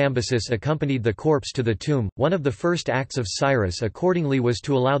 son Cambyses accompanied the corpse to the tomb. One of the first acts of Cyrus accordingly was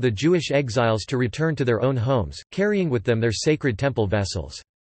to allow the Jewish exiles to return to their own homes, carrying with them their sacred temple vessels.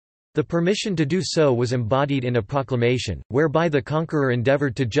 The permission to do so was embodied in a proclamation, whereby the conqueror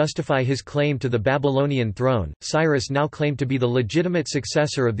endeavored to justify his claim to the Babylonian throne. Cyrus now claimed to be the legitimate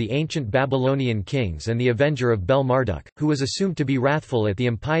successor of the ancient Babylonian kings and the avenger of Bel-Marduk, who was assumed to be wrathful at the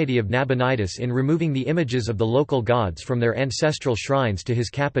impiety of Nabonidus in removing the images of the local gods from their ancestral shrines to his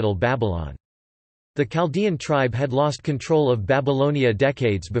capital Babylon. The Chaldean tribe had lost control of Babylonia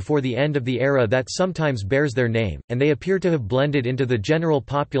decades before the end of the era that sometimes bears their name, and they appear to have blended into the general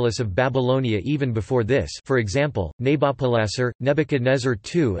populace of Babylonia even before this. For example, Nabopolassar, Nebuchadnezzar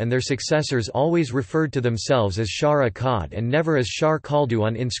II and their successors always referred to themselves as Shar Akkad and never as Shar Khaldu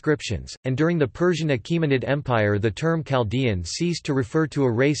on inscriptions, and during the Persian Achaemenid Empire the term Chaldean ceased to refer to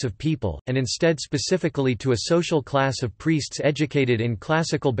a race of people, and instead specifically to a social class of priests educated in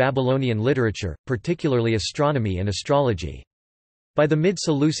classical Babylonian literature, particularly astronomy and astrology. By the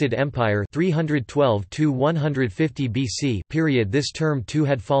mid-Seleucid Empire 312–150 BC period this term too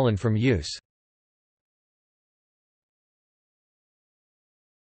had fallen from use.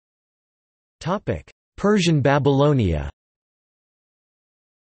 Persian Babylonia.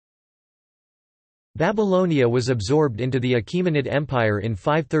 Babylonia was absorbed into the Achaemenid Empire in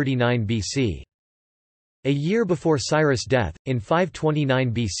 539 BC. A year before Cyrus' death, in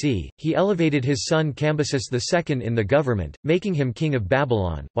 529 BC, he elevated his son Cambyses II in the government, making him king of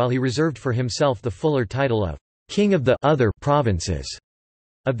Babylon, while he reserved for himself the fuller title of king of the other provinces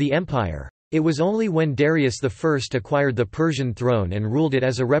of the empire. It was only when Darius I acquired the Persian throne and ruled it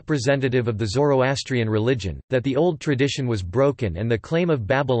as a representative of the Zoroastrian religion, that the old tradition was broken and the claim of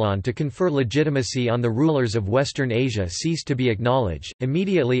Babylon to confer legitimacy on the rulers of Western Asia ceased to be acknowledged.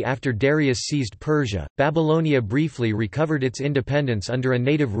 Immediately after Darius seized Persia, Babylonia briefly recovered its independence under a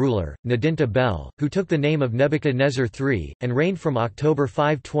native ruler, Nadinta Bel, who took the name of Nebuchadnezzar III, and reigned from October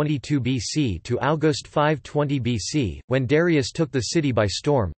 522 BC to August 520 BC, when Darius took the city by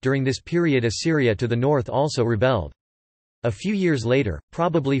storm. During this period, Assyria to the north also rebelled. A few years later,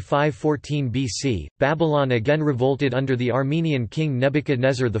 probably 514 BC, Babylon again revolted under the Armenian king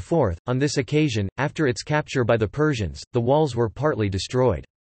Nebuchadnezzar IV. On this occasion, after its capture by the Persians, the walls were partly destroyed.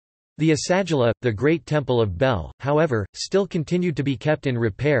 The Asagila, the great temple of Bel, however, still continued to be kept in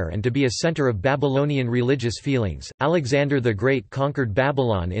repair and to be a center of Babylonian religious feelings. Alexander the Great conquered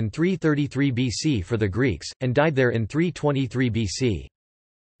Babylon in 333 BC for the Greeks, and died there in 323 BC.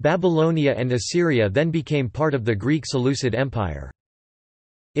 Babylonia and Assyria then became part of the Greek Seleucid Empire.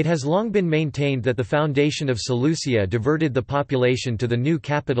 It has long been maintained that the foundation of Seleucia diverted the population to the new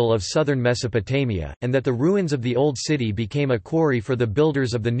capital of southern Mesopotamia, and that the ruins of the old city became a quarry for the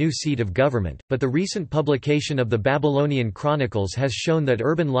builders of the new seat of government, but the recent publication of the Babylonian Chronicles has shown that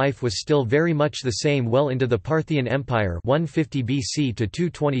urban life was still very much the same well into the Parthian Empire 150 BC to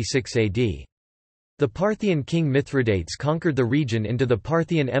 226 AD. The Parthian king Mithridates conquered the region into the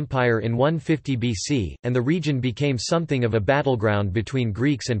Parthian Empire in 150 BC, and the region became something of a battleground between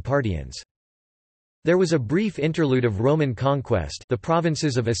Greeks and Parthians. There was a brief interlude of Roman conquest, the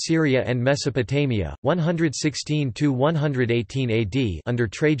provinces of Assyria and Mesopotamia, 116–118 AD under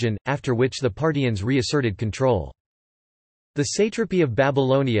Trajan, after which the Parthians reasserted control. The satrapy of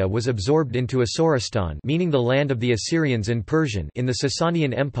Babylonia was absorbed into Asoristan, meaning the land of the Assyrians in Persian, in the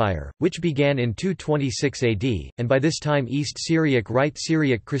Sasanian Empire, which began in 226 AD, and by this time East Syriac Rite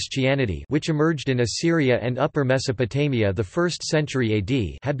Syriac Christianity, which emerged in Assyria and Upper Mesopotamia the 1st century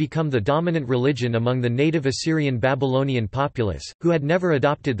AD, had become the dominant religion among the native Assyrian Babylonian populace, who had never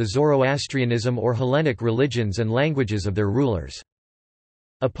adopted the Zoroastrianism or Hellenic religions and languages of their rulers.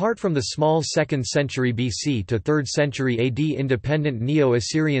 Apart from the small 2nd century BC to 3rd century AD independent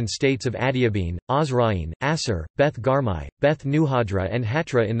Neo-Assyrian states of Adiabene, Osrhoene, Assur, Beth Garmai, Beth Nuhadra and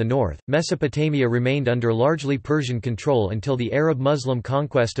Hatra in the north, Mesopotamia remained under largely Persian control until the Arab-Muslim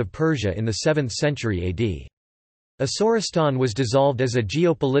conquest of Persia in the 7th century AD. Asoristan was dissolved as a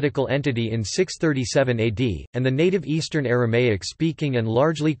geopolitical entity in 637 AD, and the native Eastern Aramaic-speaking and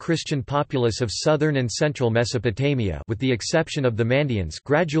largely Christian populace of southern and central Mesopotamia, with the exception of the Mandeans,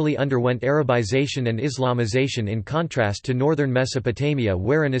 gradually underwent Arabization and Islamization in contrast to northern Mesopotamia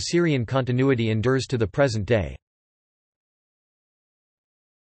where an Assyrian continuity endures to the present day.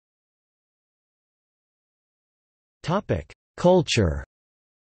 Culture.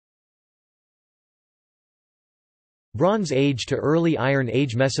 Bronze Age to Early Iron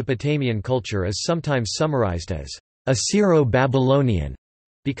Age Mesopotamian culture is sometimes summarized as Assyro-Babylonian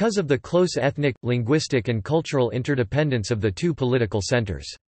because of the close ethnic, linguistic and cultural interdependence of the two political centers.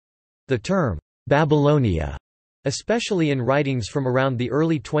 The term Babylonia, especially in writings from around the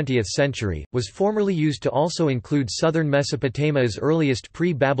early 20th century, was formerly used to also include southern Mesopotamia's earliest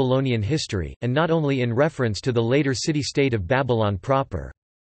pre-Babylonian history, and not only in reference to the later city-state of Babylon proper.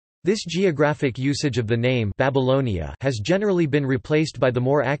 This geographic usage of the name Babylonia has generally been replaced by the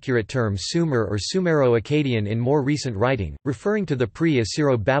more accurate term Sumer or Sumero-Akkadian in more recent writing, referring to the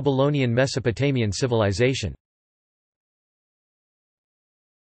pre-Assyro-Babylonian Mesopotamian civilization.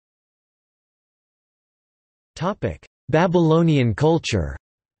 Babylonian culture.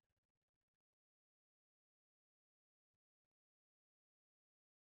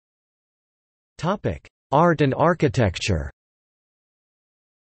 Art and architecture.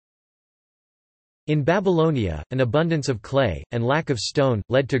 In Babylonia, an abundance of clay, and lack of stone,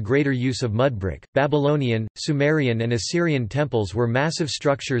 led to greater use of mudbrick. Babylonian, Sumerian and Assyrian temples were massive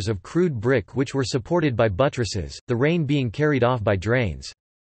structures of crude brick which were supported by buttresses, the rain being carried off by drains.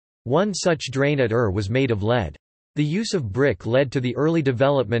 One such drain at Ur was made of lead. The use of brick led to the early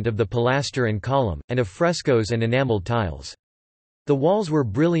development of the pilaster and column, and of frescoes and enameled tiles. The walls were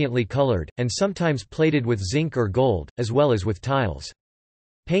brilliantly colored, and sometimes plated with zinc or gold, as well as with tiles.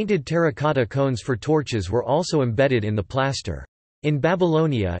 Painted terracotta cones for torches were also embedded in the plaster. In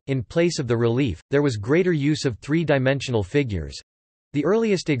Babylonia, in place of the relief, there was greater use of three-dimensional figures—the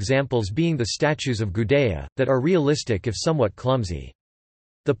earliest examples being the statues of Gudea, that are realistic if somewhat clumsy.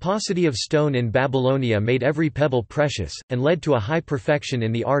 The paucity of stone in Babylonia made every pebble precious, and led to a high perfection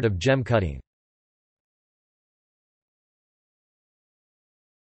in the art of gem cutting.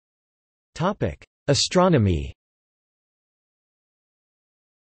 Astronomy.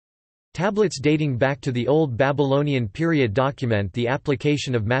 Tablets dating back to the Old Babylonian period document the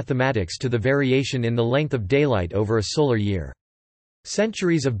application of mathematics to the variation in the length of daylight over a solar year.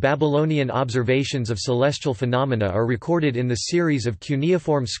 Centuries of Babylonian observations of celestial phenomena are recorded in the series of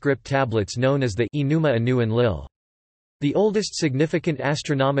cuneiform script tablets known as the Enuma Anu Enlil. The oldest significant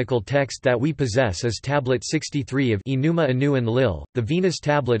astronomical text that we possess is Tablet 63 of Enuma Anu Enlil, the Venus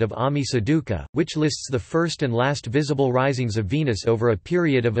tablet of Ami Saduqa, which lists the first and last visible risings of Venus over a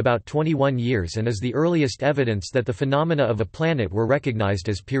period of about 21 years and is the earliest evidence that the phenomena of a planet were recognized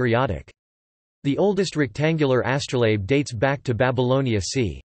as periodic. The oldest rectangular astrolabe dates back to Babylonia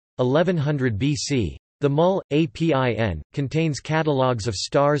c. 1100 BC. The Mul. Apin, contains catalogues of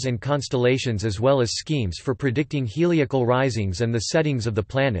stars and constellations as well as schemes for predicting heliacal risings and the settings of the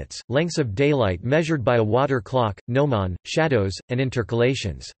planets, lengths of daylight measured by a water clock, gnomon, shadows, and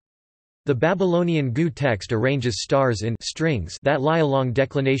intercalations. The Babylonian Gu text arranges stars in strings that lie along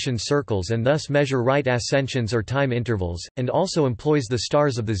declination circles and thus measure right ascensions or time intervals, and also employs the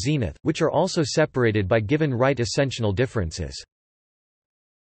stars of the zenith, which are also separated by given right ascensional differences.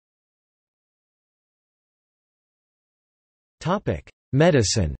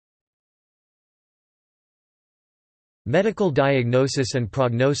 Medicine. Medical diagnosis and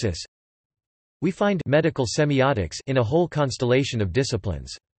prognosis. We find medical semiotics in a whole constellation of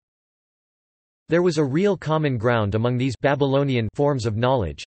disciplines. There was a real common ground among these Babylonian forms of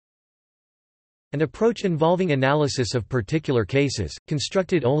knowledge. An approach involving analysis of particular cases,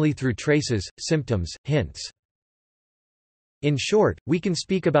 constructed only through traces, symptoms, hints. In short, we can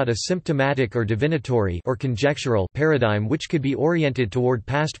speak about a symptomatic or divinatory or conjectural paradigm which could be oriented toward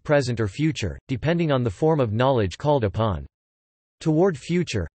past, present or future, depending on the form of knowledge called upon. Toward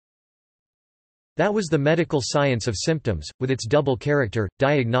future. That was the medical science of symptoms, with its double character,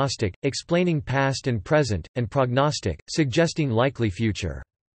 diagnostic, explaining past and present, and prognostic, suggesting likely future.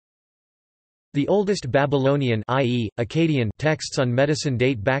 The oldest Babylonian i.e., Akkadian texts on medicine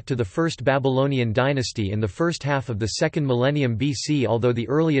date back to the First Babylonian Dynasty in the first half of the 2nd millennium BC, although the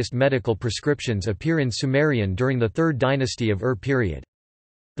earliest medical prescriptions appear in Sumerian during the 3rd dynasty of Ur period.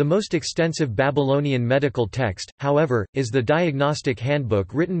 The most extensive Babylonian medical text, however, is the Diagnostic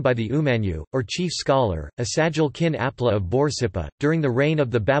Handbook written by the Umanyu, or chief scholar, Asagil kin Apla of Borsippa, during the reign of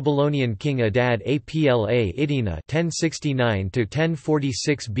the Babylonian king Adad Apla Idina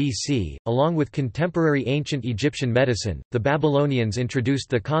 1069–1046 BC. Along with contemporary ancient Egyptian medicine, the Babylonians introduced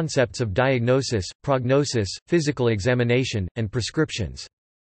the concepts of diagnosis, prognosis, physical examination, and prescriptions.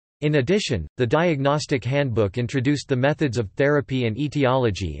 In addition, the Diagnostic Handbook introduced the methods of therapy and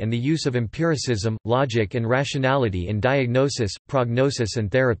etiology and the use of empiricism, logic and rationality in diagnosis, prognosis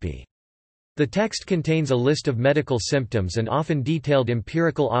and therapy. The text contains a list of medical symptoms and often detailed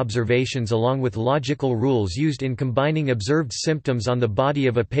empirical observations along with logical rules used in combining observed symptoms on the body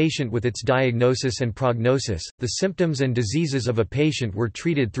of a patient with its diagnosis and prognosis. The symptoms and diseases of a patient were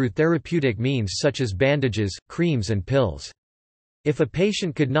treated through therapeutic means such as bandages, creams and pills. If a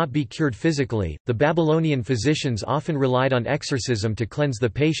patient could not be cured physically, the Babylonian physicians often relied on exorcism to cleanse the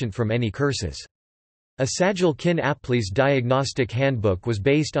patient from any curses. Asagil kin Apli's Diagnostic Handbook was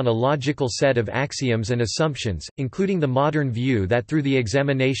based on a logical set of axioms and assumptions, including the modern view that through the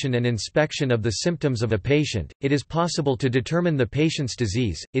examination and inspection of the symptoms of a patient, it is possible to determine the patient's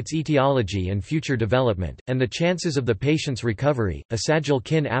disease, its etiology and future development, and the chances of the patient's recovery. Asagil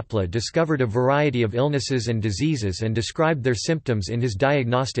kin Apla discovered a variety of illnesses and diseases and described their symptoms in his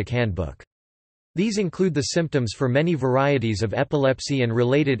Diagnostic Handbook. These include the symptoms for many varieties of epilepsy and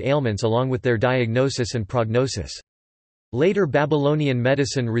related ailments along with their diagnosis and prognosis. Later Babylonian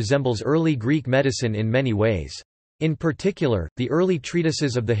medicine resembles early Greek medicine in many ways. In particular, the early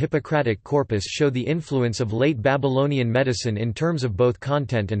treatises of the Hippocratic corpus show the influence of late Babylonian medicine in terms of both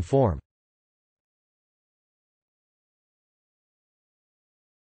content and form.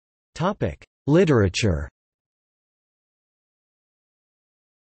 Literature.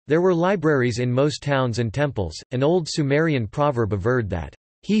 There were libraries in most towns and temples. An old Sumerian proverb averred that,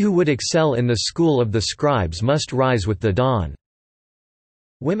 "He who would excel in the school of the scribes must rise with the dawn."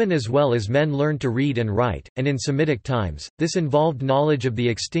 Women as well as men learned to read and write, and in Semitic times, this involved knowledge of the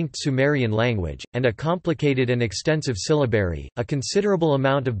extinct Sumerian language, and a complicated and extensive syllabary. A considerable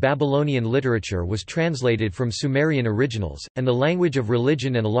amount of Babylonian literature was translated from Sumerian originals, and the language of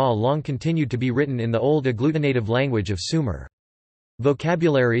religion and law long continued to be written in the old agglutinative language of Sumer.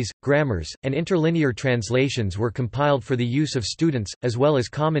 Vocabularies, grammars, and interlinear translations were compiled for the use of students, as well as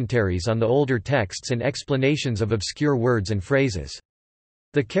commentaries on the older texts and explanations of obscure words and phrases.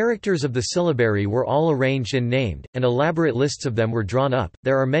 The characters of the syllabary were all arranged and named, and elaborate lists of them were drawn up.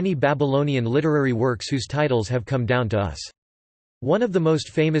 There are many Babylonian literary works whose titles have come down to us. One of the most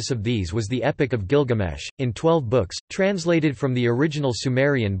famous of these was the Epic of Gilgamesh, in 12 books, translated from the original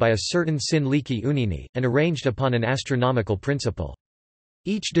Sumerian by a certain Sin-Liki Unini, and arranged upon an astronomical principle.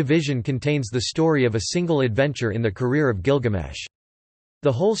 Each division contains the story of a single adventure in the career of Gilgamesh.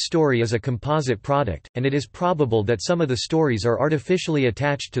 The whole story is a composite product, and it is probable that some of the stories are artificially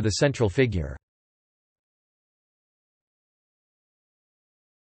attached to the central figure.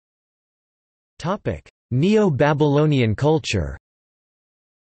 Neo-Babylonian culture.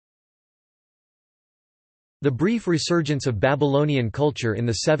 The brief resurgence of Babylonian culture in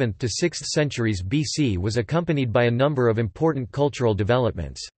the 7th to 6th centuries BC was accompanied by a number of important cultural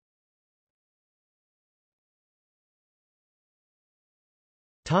developments.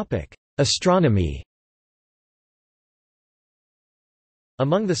 Astronomy.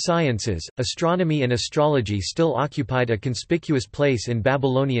 Among the sciences, astronomy and astrology still occupied a conspicuous place in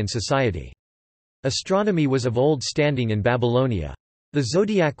Babylonian society. Astronomy was of old standing in Babylonia. The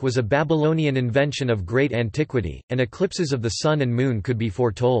zodiac was a Babylonian invention of great antiquity, and eclipses of the sun and moon could be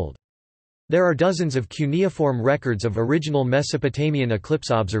foretold. There are dozens of cuneiform records of original Mesopotamian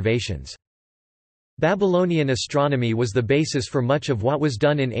eclipse observations. Babylonian astronomy was the basis for much of what was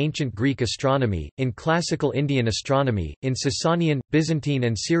done in ancient Greek astronomy, in classical Indian astronomy, in Sasanian, Byzantine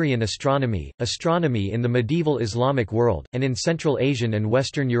and Syrian astronomy, astronomy in the medieval Islamic world, and in Central Asian and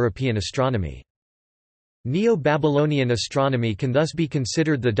Western European astronomy. Neo-Babylonian astronomy can thus be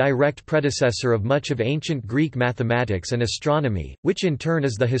considered the direct predecessor of much of ancient Greek mathematics and astronomy, which in turn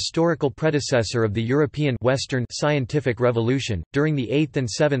is the historical predecessor of the European Western scientific revolution. During the 8th and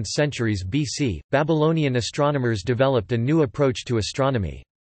 7th centuries BC, Babylonian astronomers developed a new approach to astronomy.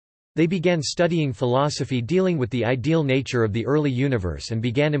 They began studying philosophy dealing with the ideal nature of the early universe and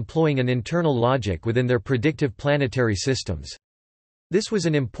began employing an internal logic within their predictive planetary systems. This was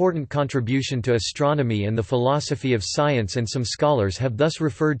an important contribution to astronomy and the philosophy of science, and some scholars have thus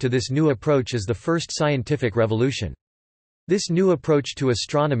referred to this new approach as the first scientific revolution. This new approach to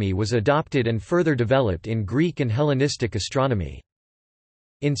astronomy was adopted and further developed in Greek and Hellenistic astronomy.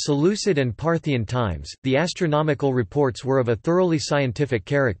 In Seleucid and Parthian times, the astronomical reports were of a thoroughly scientific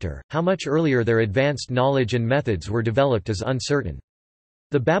character. How much earlier their advanced knowledge and methods were developed is uncertain.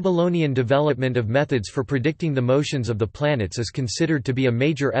 The Babylonian development of methods for predicting the motions of the planets is considered to be a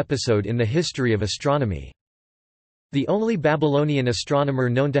major episode in the history of astronomy. The only Babylonian astronomer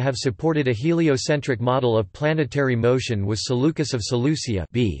known to have supported a heliocentric model of planetary motion was Seleucus of Seleucia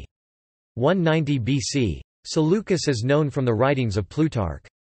b. 190 BC. Seleucus is known from the writings of Plutarch.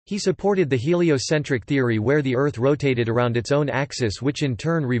 He supported the heliocentric theory where the Earth rotated around its own axis, which in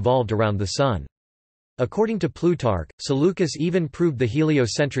turn revolved around the Sun. According to Plutarch, Seleucus even proved the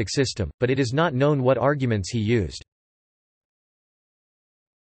heliocentric system, but it is not known what arguments he used.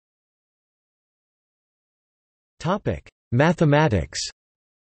 Mathematics.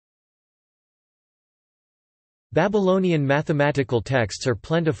 Babylonian mathematical texts are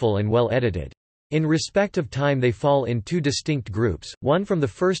plentiful and well edited. In respect of time they fall in two distinct groups, one from the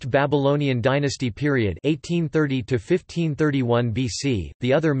First Babylonian Dynasty period 1830 to 1531 BC,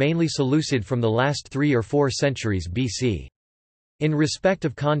 the other mainly Seleucid from the last 3 or 4 centuries BC. In respect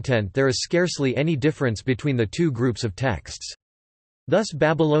of content there is scarcely any difference between the two groups of texts. Thus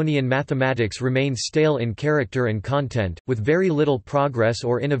Babylonian mathematics remains stale in character and content, with very little progress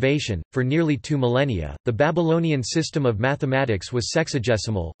or innovation. For nearly 2 millennia, the Babylonian system of mathematics was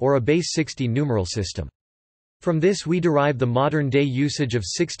sexagesimal, or a base 60 numeral system. From this we derive the modern-day usage of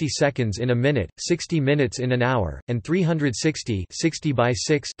 60 seconds in a minute, 60 minutes in an hour, and 360 60 by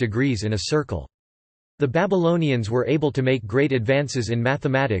 6 degrees in a circle. The Babylonians were able to make great advances in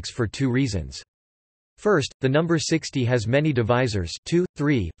mathematics for 2 reasons. First, the number 60 has many divisors 2,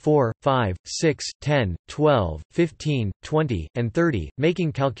 3, 4, 5, 6, 10, 12, 15, 20, and 30,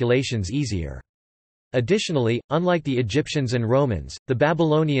 making calculations easier. Additionally, unlike the Egyptians and Romans, the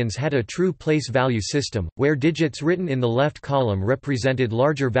Babylonians had a true place value system, where digits written in the left column represented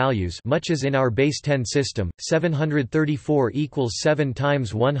larger values, much as in our base 10 system, 734 equals 7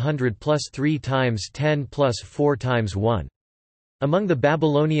 times 100 plus 3 times 10 plus 4 times 1. Among the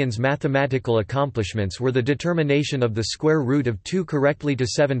Babylonians' mathematical accomplishments were the determination of the square root of 2 correctly to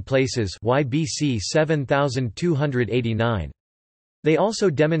 7 places YBC 7289. They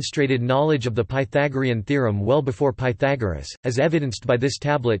also demonstrated knowledge of the Pythagorean theorem well before Pythagoras, as evidenced by this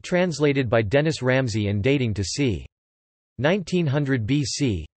tablet translated by Dennis Ramsey and dating to c. 1900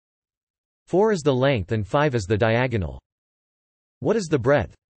 BC. 4 is the length and 5 is the diagonal. What is the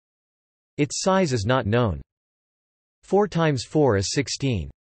breadth? Its size is not known. 4 times 4 is 16.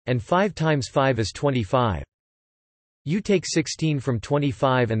 And 5 times 5 is 25. You take 16 from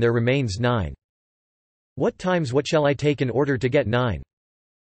 25 and there remains 9. What times what shall I take in order to get 9?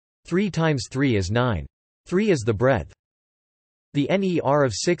 3 times 3 is 9. 3 is the breadth. The NER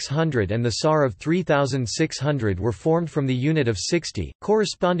of 600 and the SAR of 3600 were formed from the unit of 60,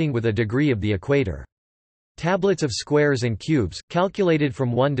 corresponding with a degree of the equator. Tablets of squares and cubes, calculated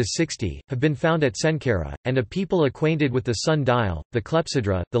from 1 to 60, have been found at Sankara, and a people acquainted with the sun-dial, the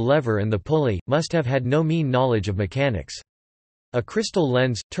clepsydra, the lever and the pulley, must have had no mean knowledge of mechanics. A crystal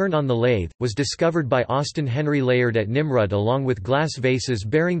lens, turned on the lathe, was discovered by Austin Henry Layard at Nimrud along with glass vases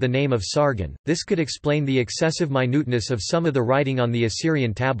bearing the name of Sargon. This could explain the excessive minuteness of some of the writing on the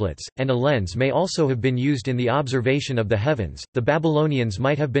Assyrian tablets, and a lens may also have been used in the observation of the heavens. The Babylonians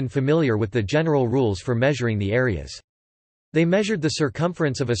might have been familiar with the general rules for measuring the areas. They measured the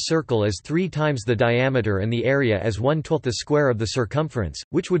circumference of a circle as 3 times the diameter and the area as 1/12 the square of the circumference,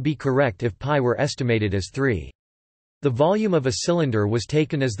 which would be correct if pi were estimated as 3. The volume of a cylinder was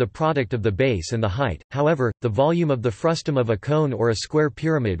taken as the product of the base and the height, however, the volume of the frustum of a cone or a square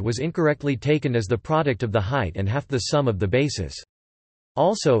pyramid was incorrectly taken as the product of the height and half the sum of the bases.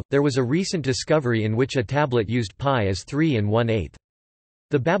 Also, there was a recent discovery in which a tablet used pi as 3 1/8.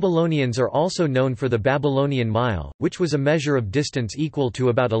 The Babylonians are also known for the Babylonian mile, which was a measure of distance equal to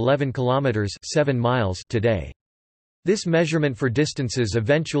about 11 kilometers (7 miles) today. This measurement for distances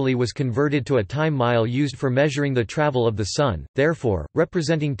eventually was converted to a time mile used for measuring the travel of the sun, therefore,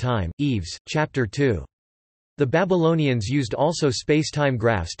 representing time. Eves, Chapter 2. The Babylonians used also space-time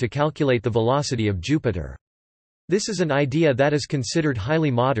graphs to calculate the velocity of Jupiter. This is an idea that is considered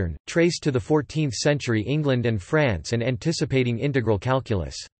highly modern, traced to the 14th century England and France and anticipating integral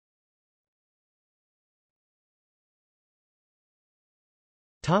calculus.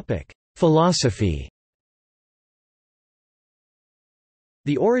 Philosophy.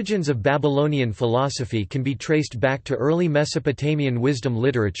 The origins of Babylonian philosophy can be traced back to early Mesopotamian wisdom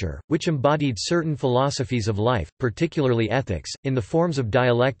literature, which embodied certain philosophies of life, particularly ethics, in the forms of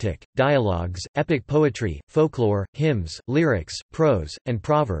dialectic, dialogues, epic poetry, folklore, hymns, lyrics, prose, and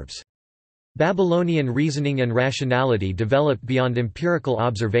proverbs. Babylonian reasoning and rationality developed beyond empirical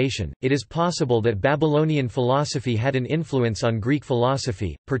observation. It is possible that Babylonian philosophy had an influence on Greek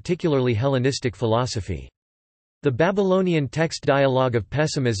philosophy, particularly Hellenistic philosophy. The Babylonian text dialogue of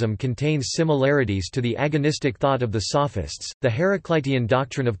pessimism contains similarities to the agonistic thought of the Sophists, the Heraclitean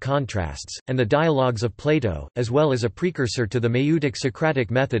doctrine of contrasts, and the dialogues of Plato, as well as a precursor to the Maieutic Socratic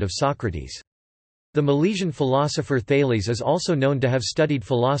method of Socrates. The Milesian philosopher Thales is also known to have studied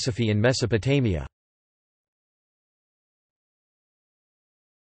philosophy in Mesopotamia.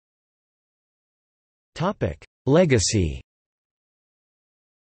 Legacy.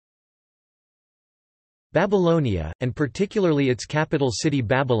 Babylonia, and particularly its capital city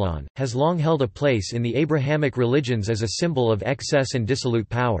Babylon, has long held a place in the Abrahamic religions as a symbol of excess and dissolute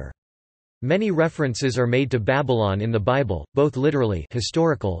power. Many references are made to Babylon in the Bible, both literally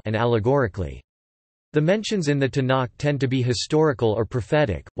historical and allegorically. The mentions in the Tanakh tend to be historical or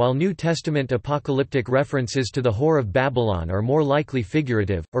prophetic, while New Testament apocalyptic references to the Whore of Babylon are more likely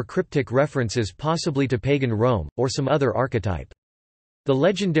figurative, or cryptic references possibly to pagan Rome, or some other archetype. The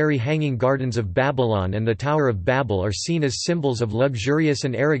legendary Hanging Gardens of Babylon and the Tower of Babel are seen as symbols of luxurious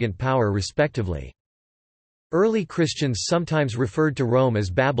and arrogant power respectively. Early Christians sometimes referred to Rome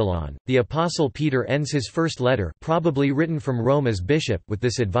as Babylon. The Apostle Peter ends his first letter, probably written from Rome as bishop, with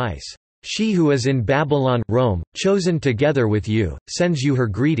this advice: "She who is in Babylon, Rome, chosen together with you, sends you her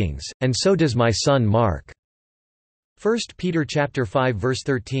greetings, and so does my son Mark." 1 Peter chapter 5 verse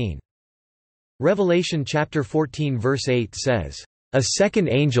 13. Revelation chapter 14 verse 8 says, "A second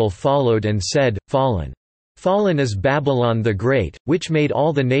angel followed and said, Fallen! Fallen is Babylon the Great, which made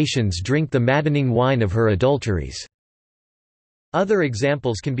all the nations drink the maddening wine of her adulteries." Other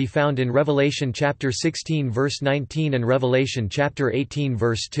examples can be found in Revelation chapter 16 verse 19 and Revelation chapter 18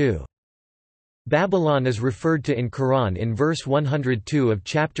 verse 2. Babylon is referred to in Quran in verse 102 of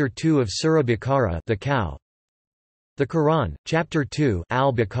chapter 2 of Surah Baqarah, the cow. The Quran, chapter 2,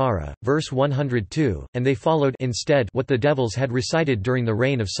 Al-Baqarah, verse 102, and they followed instead what the devils had recited during the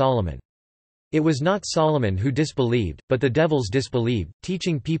reign of Solomon. It was not Solomon who disbelieved, but the devils disbelieved,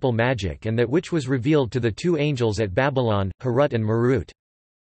 teaching people magic and that which was revealed to the two angels at Babylon, Harut and Marut.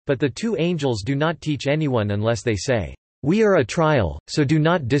 But the two angels do not teach anyone unless they say, "We are a trial, so do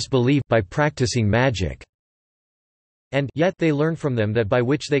not disbelieve by practicing magic." And yet they learn from them that by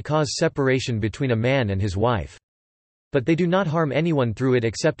which they cause separation between a man and his wife. But they do not harm anyone through it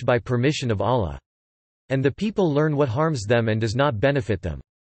except by permission of Allah. And the people learn what harms them and does not benefit them.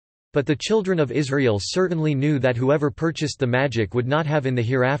 But the children of Israel certainly knew that whoever purchased the magic would not have in the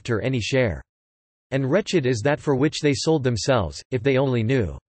hereafter any share. And wretched is that for which they sold themselves, if they only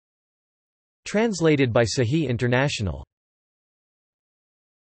knew. Translated by Sahih International.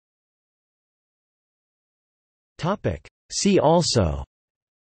 See also: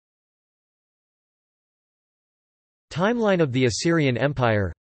 Timeline of the Assyrian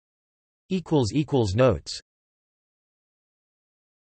Empire. Notes